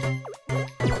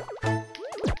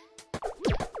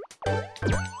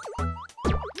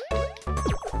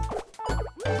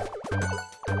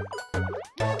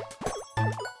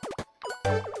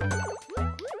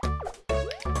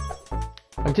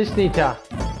 I just need to...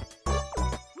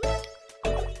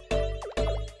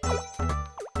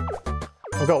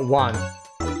 I've got one.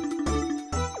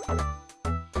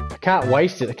 I can't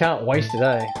waste it. I can't waste it,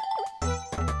 eh?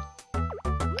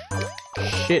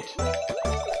 Shit.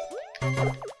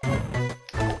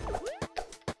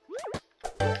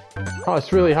 I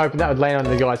was really hoping that would land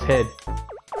on the guy's head.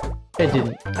 It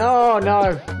didn't. Oh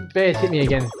no! Bear's hit me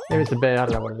again. Maybe it's a bear, I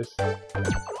don't know what it is.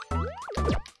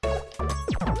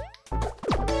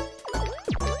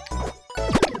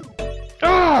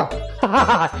 Oh!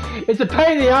 It's a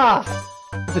pain in the ass!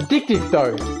 It's addictive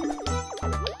though.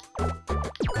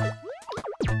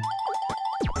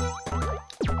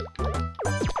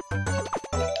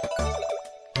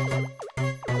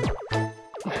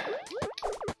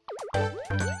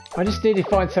 I just need to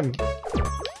find some...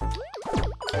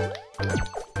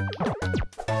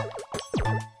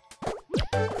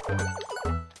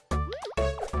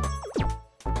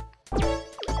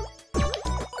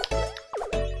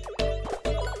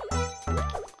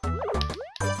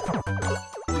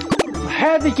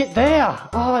 How'd they get there?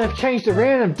 Oh, they've changed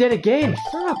around. I'm dead again.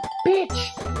 Son of a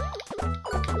bitch.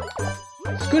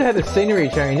 It's good how the scenery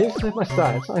changes, I must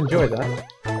say. I enjoy that.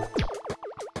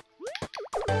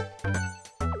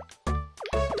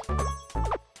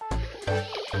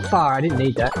 Far, I didn't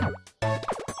need that.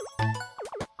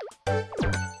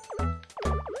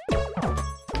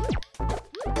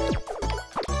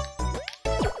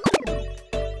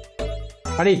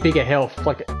 I need bigger health,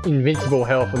 like invincible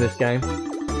health in this game.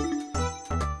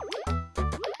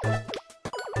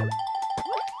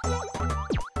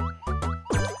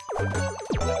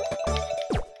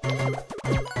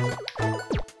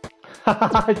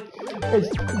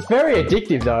 It's very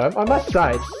addictive though, I must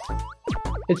say.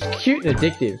 It's cute and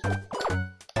addictive.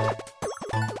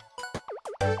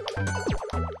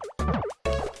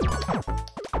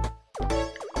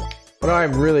 But I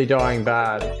am really dying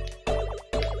bad.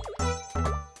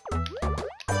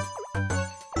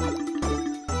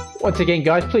 Once again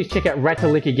guys, please check out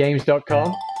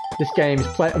Ratalaikagames.com. This game is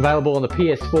available on the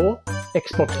PS4,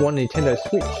 Xbox One, and Nintendo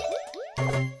Switch.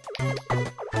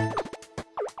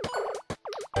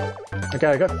 Okay,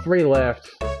 I got 3 left.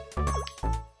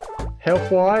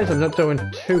 Health-wise, I'm not doing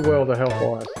too well the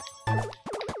health-wise.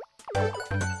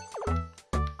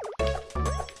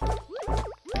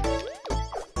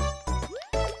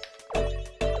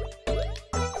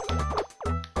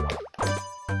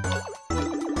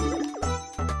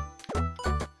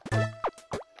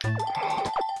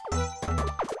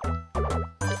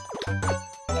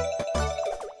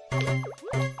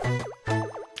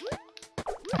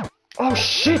 Oh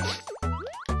shit!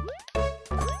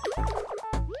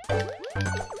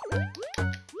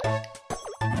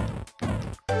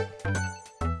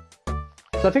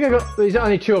 So I think I got, these are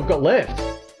only 2 I've got left.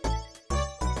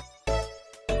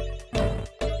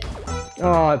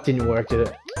 Oh, it didn't work, did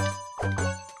it?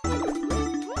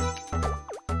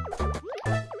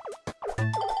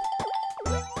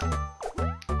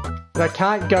 But I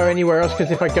can't go anywhere else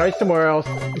because if I go somewhere else,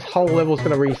 this whole level's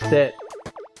going to reset.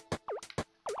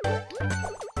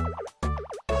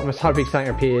 I'm just hoping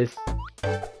something appears.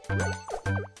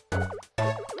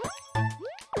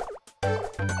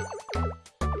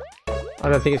 I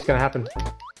don't think it's gonna happen.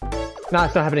 No,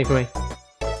 it's not happening for me.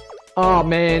 Oh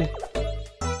man.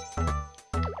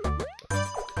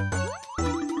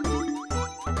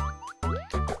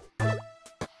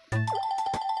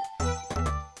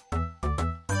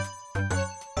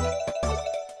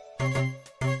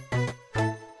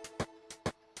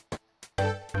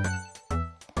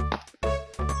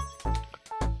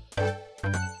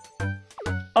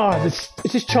 Oh, it's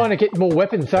just trying to get more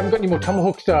weapons. I haven't got any more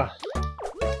tomahawks to...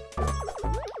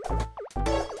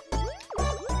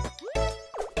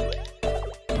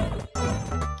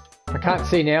 I can't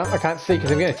see now. I can't see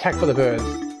because I'm getting attacked by the birds.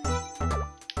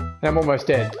 And I'm almost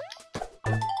dead.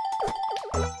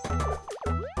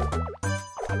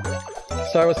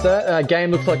 So what's that?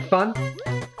 Game looks like fun.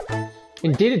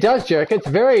 Indeed it does, Joker. It's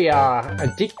a very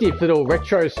addictive little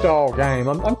retro style game.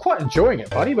 I'm quite enjoying it,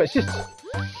 buddy, but it's just...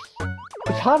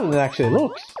 It's harder than it actually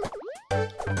looks.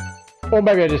 Or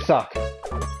maybe I just suck.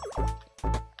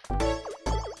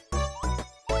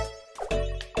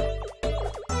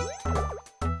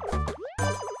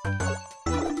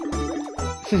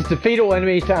 It says defeat all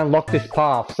enemies to unlock this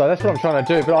path, so that's what I'm trying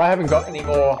to do, but I haven't got any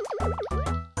more.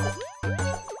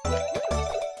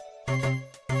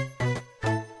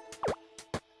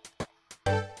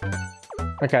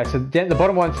 Okay, so the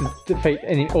bottom one's to defeat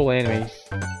all enemies.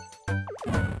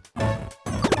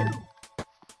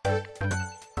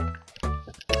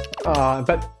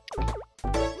 But...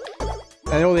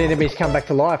 And all the enemies come back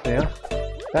to life now.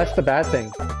 That's the bad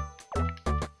thing.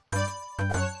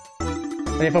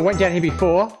 And if I went down here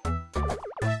before...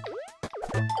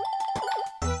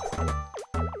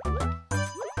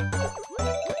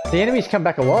 The enemies come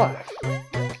back alive.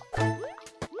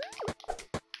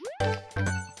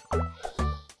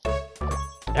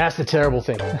 That's the terrible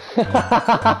thing.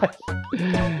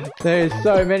 There's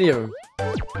so many of them.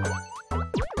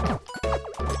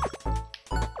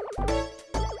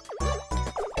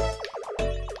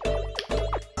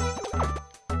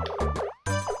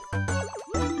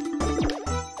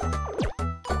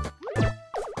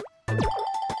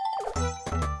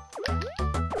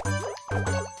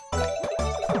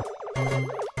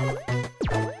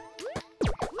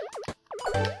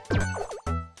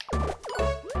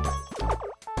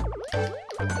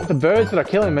 The birds that are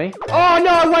killing me. Oh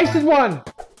no, I wasted one!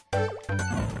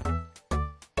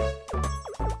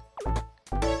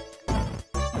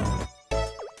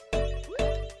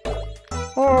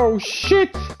 Oh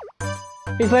shit!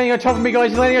 He's landing on top of me, guys,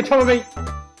 he's landing on top of me!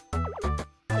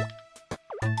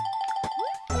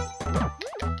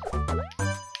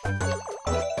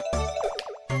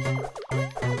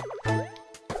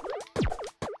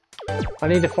 I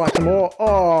need to fight some more.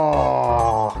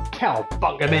 Oh,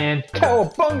 cowabunga, man.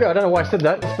 Cowabunga. I don't know why I said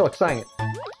that. I just feel like saying it.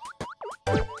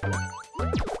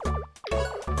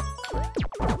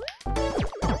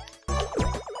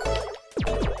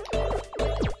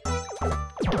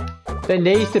 There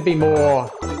needs to be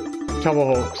more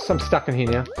tomahawks. I'm stuck in here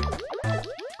now.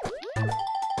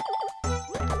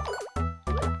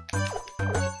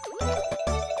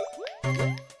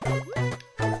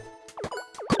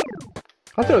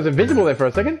 I thought it was invisible there for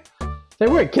a second. They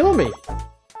weren't killing me.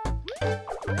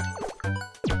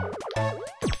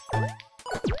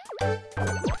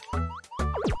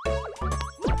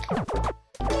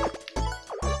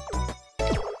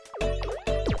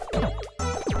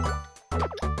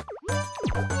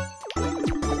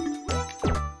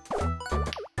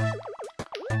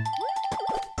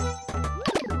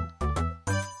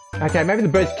 Okay, maybe the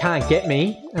birds can't get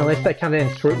me unless they come in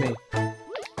and swoop me.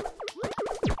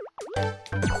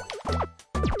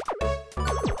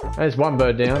 There's one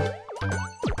bird down.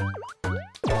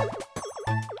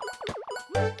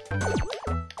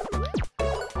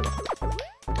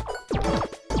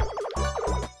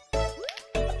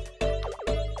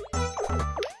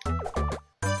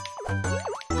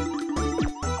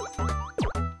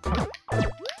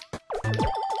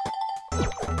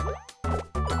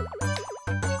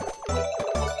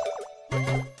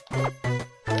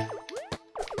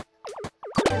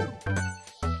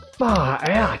 Far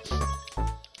out!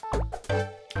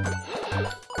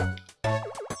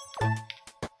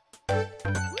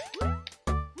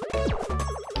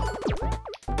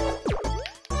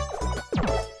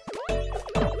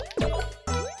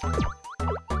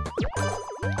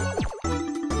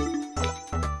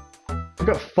 I've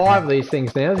got 5 of these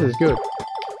things now, this is good.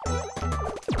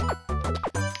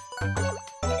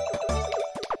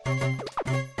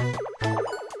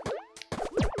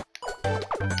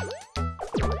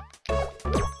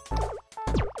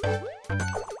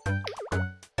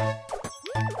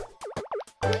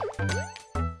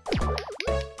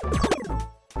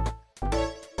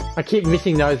 I keep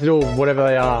missing those little whatever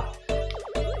they are.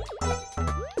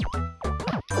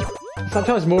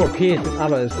 Sometimes more appears than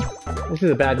others. This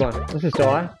is a bad one. Let's just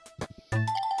die.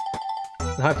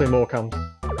 And hopefully more comes.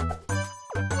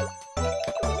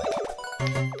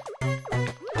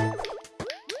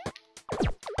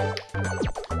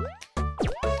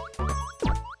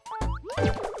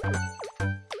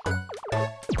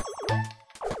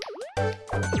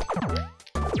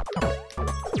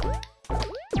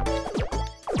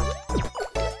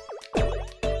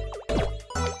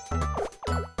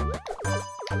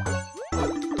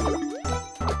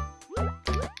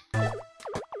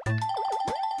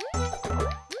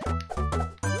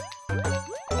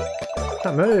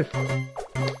 Can't move.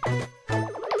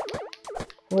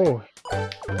 Oh.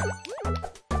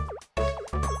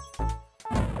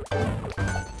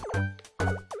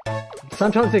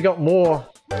 Sometimes they got more.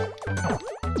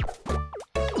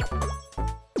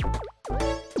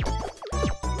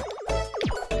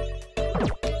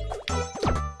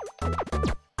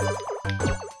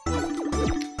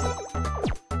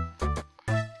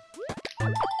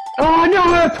 Oh no!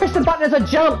 I pressed the button as I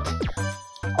jumped!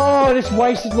 Oh, I just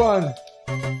wasted one.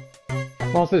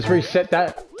 I'll just reset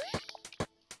that.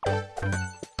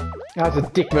 That was a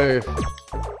dick move.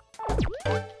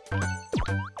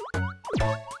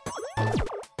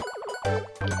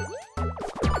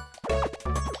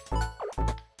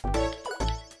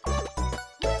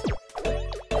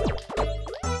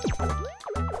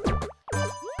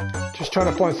 Just trying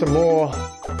to find some more.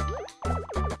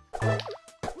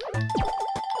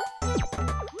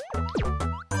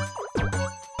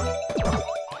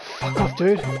 Fuck off,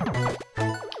 dude.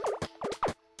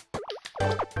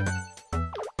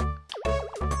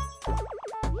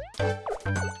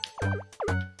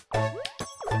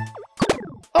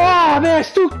 man, I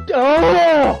still...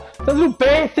 Oh! That little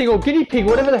bear thing or guinea pig,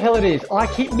 whatever the hell it is. I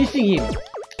keep missing him.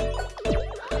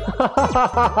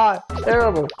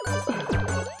 Terrible.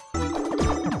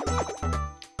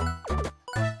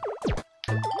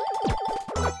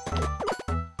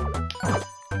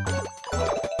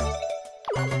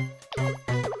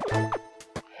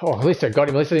 Oh, at least I got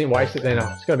him. At least I didn't waste it then. I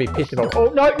was going to be pissed about.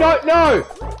 Oh, no, no, no!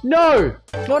 No!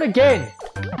 Not again!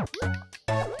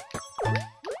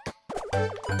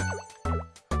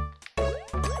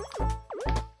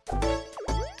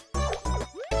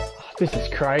 Oh, this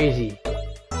is crazy.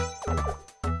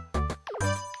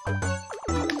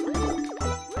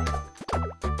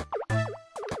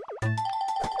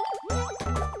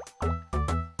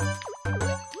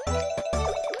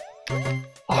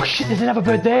 Oh shit, there's another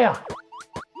bird there!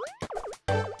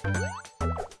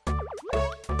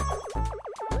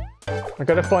 I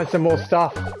gotta find some more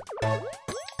stuff.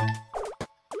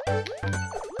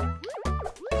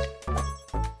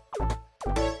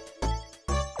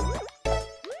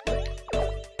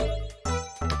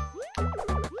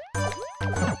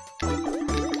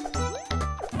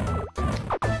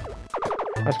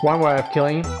 That's one way of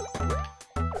killing him.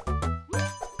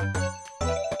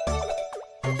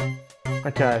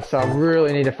 Okay, so I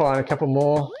really need to find a couple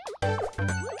more.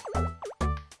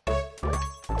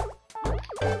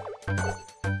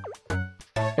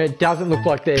 It doesn't look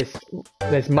like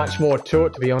there's much more to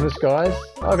it, to be honest, guys.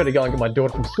 I've got to go and get my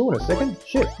daughter from school in a second.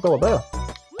 Shit, forgot about her.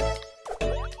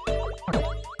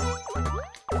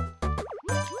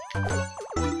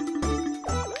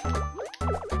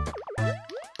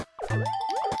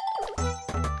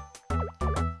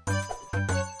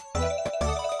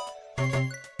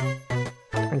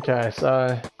 Okay,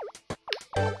 so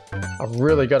I've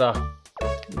really got to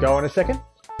go in a second.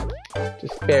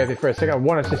 Just bear with me for a second. I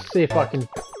want to just see if I can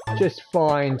just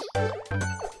find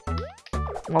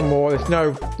one more. There's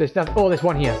nothing. Oh, there's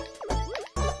one here.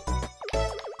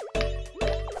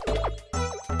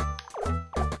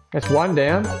 That's one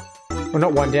down. Well,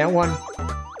 not one down, one.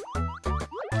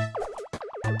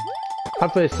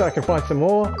 Hopefully I can find some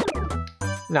more.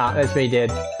 Nah, that's me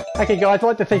dead. Okay guys, I'd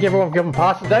like to thank everyone for coming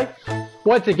past today.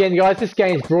 Once again guys, this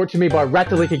game is brought to me by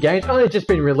Ratalaika Games. Only just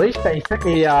been released. They sent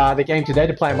me the game today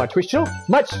to play on my Twitch channel.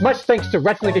 Much thanks to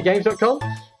ratalaikagames.com.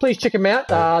 Please check them out.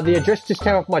 The address just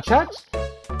came off my chat.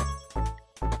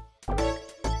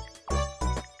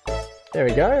 There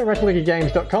we go,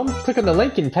 ratalaikagames.com. Click on the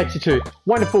link and it takes you to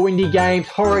wonderful indie games,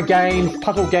 horror games,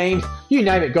 puzzle games, you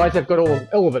name it guys, they've got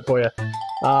all of it for you.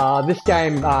 This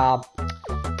game,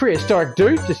 Prehistoric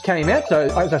Dude just came out, so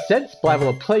as I said, it's playable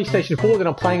on PlayStation 4 that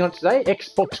I'm playing on today,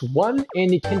 Xbox One and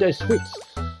Nintendo Switch.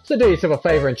 So do yourself a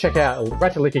favour and check out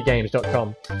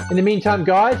ratalaikagames.com. In the meantime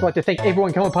guys, I'd like to thank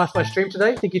everyone coming past my stream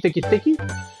today. Thank you, thank you, thank you.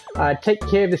 Take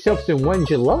care of yourselves and ones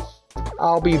you love.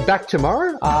 I'll be back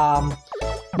tomorrow.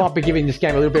 Might be giving this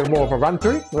game a little bit more of a run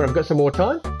through when I've got some more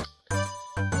time.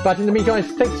 But in the meantime,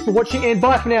 thanks for watching and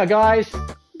bye for now guys.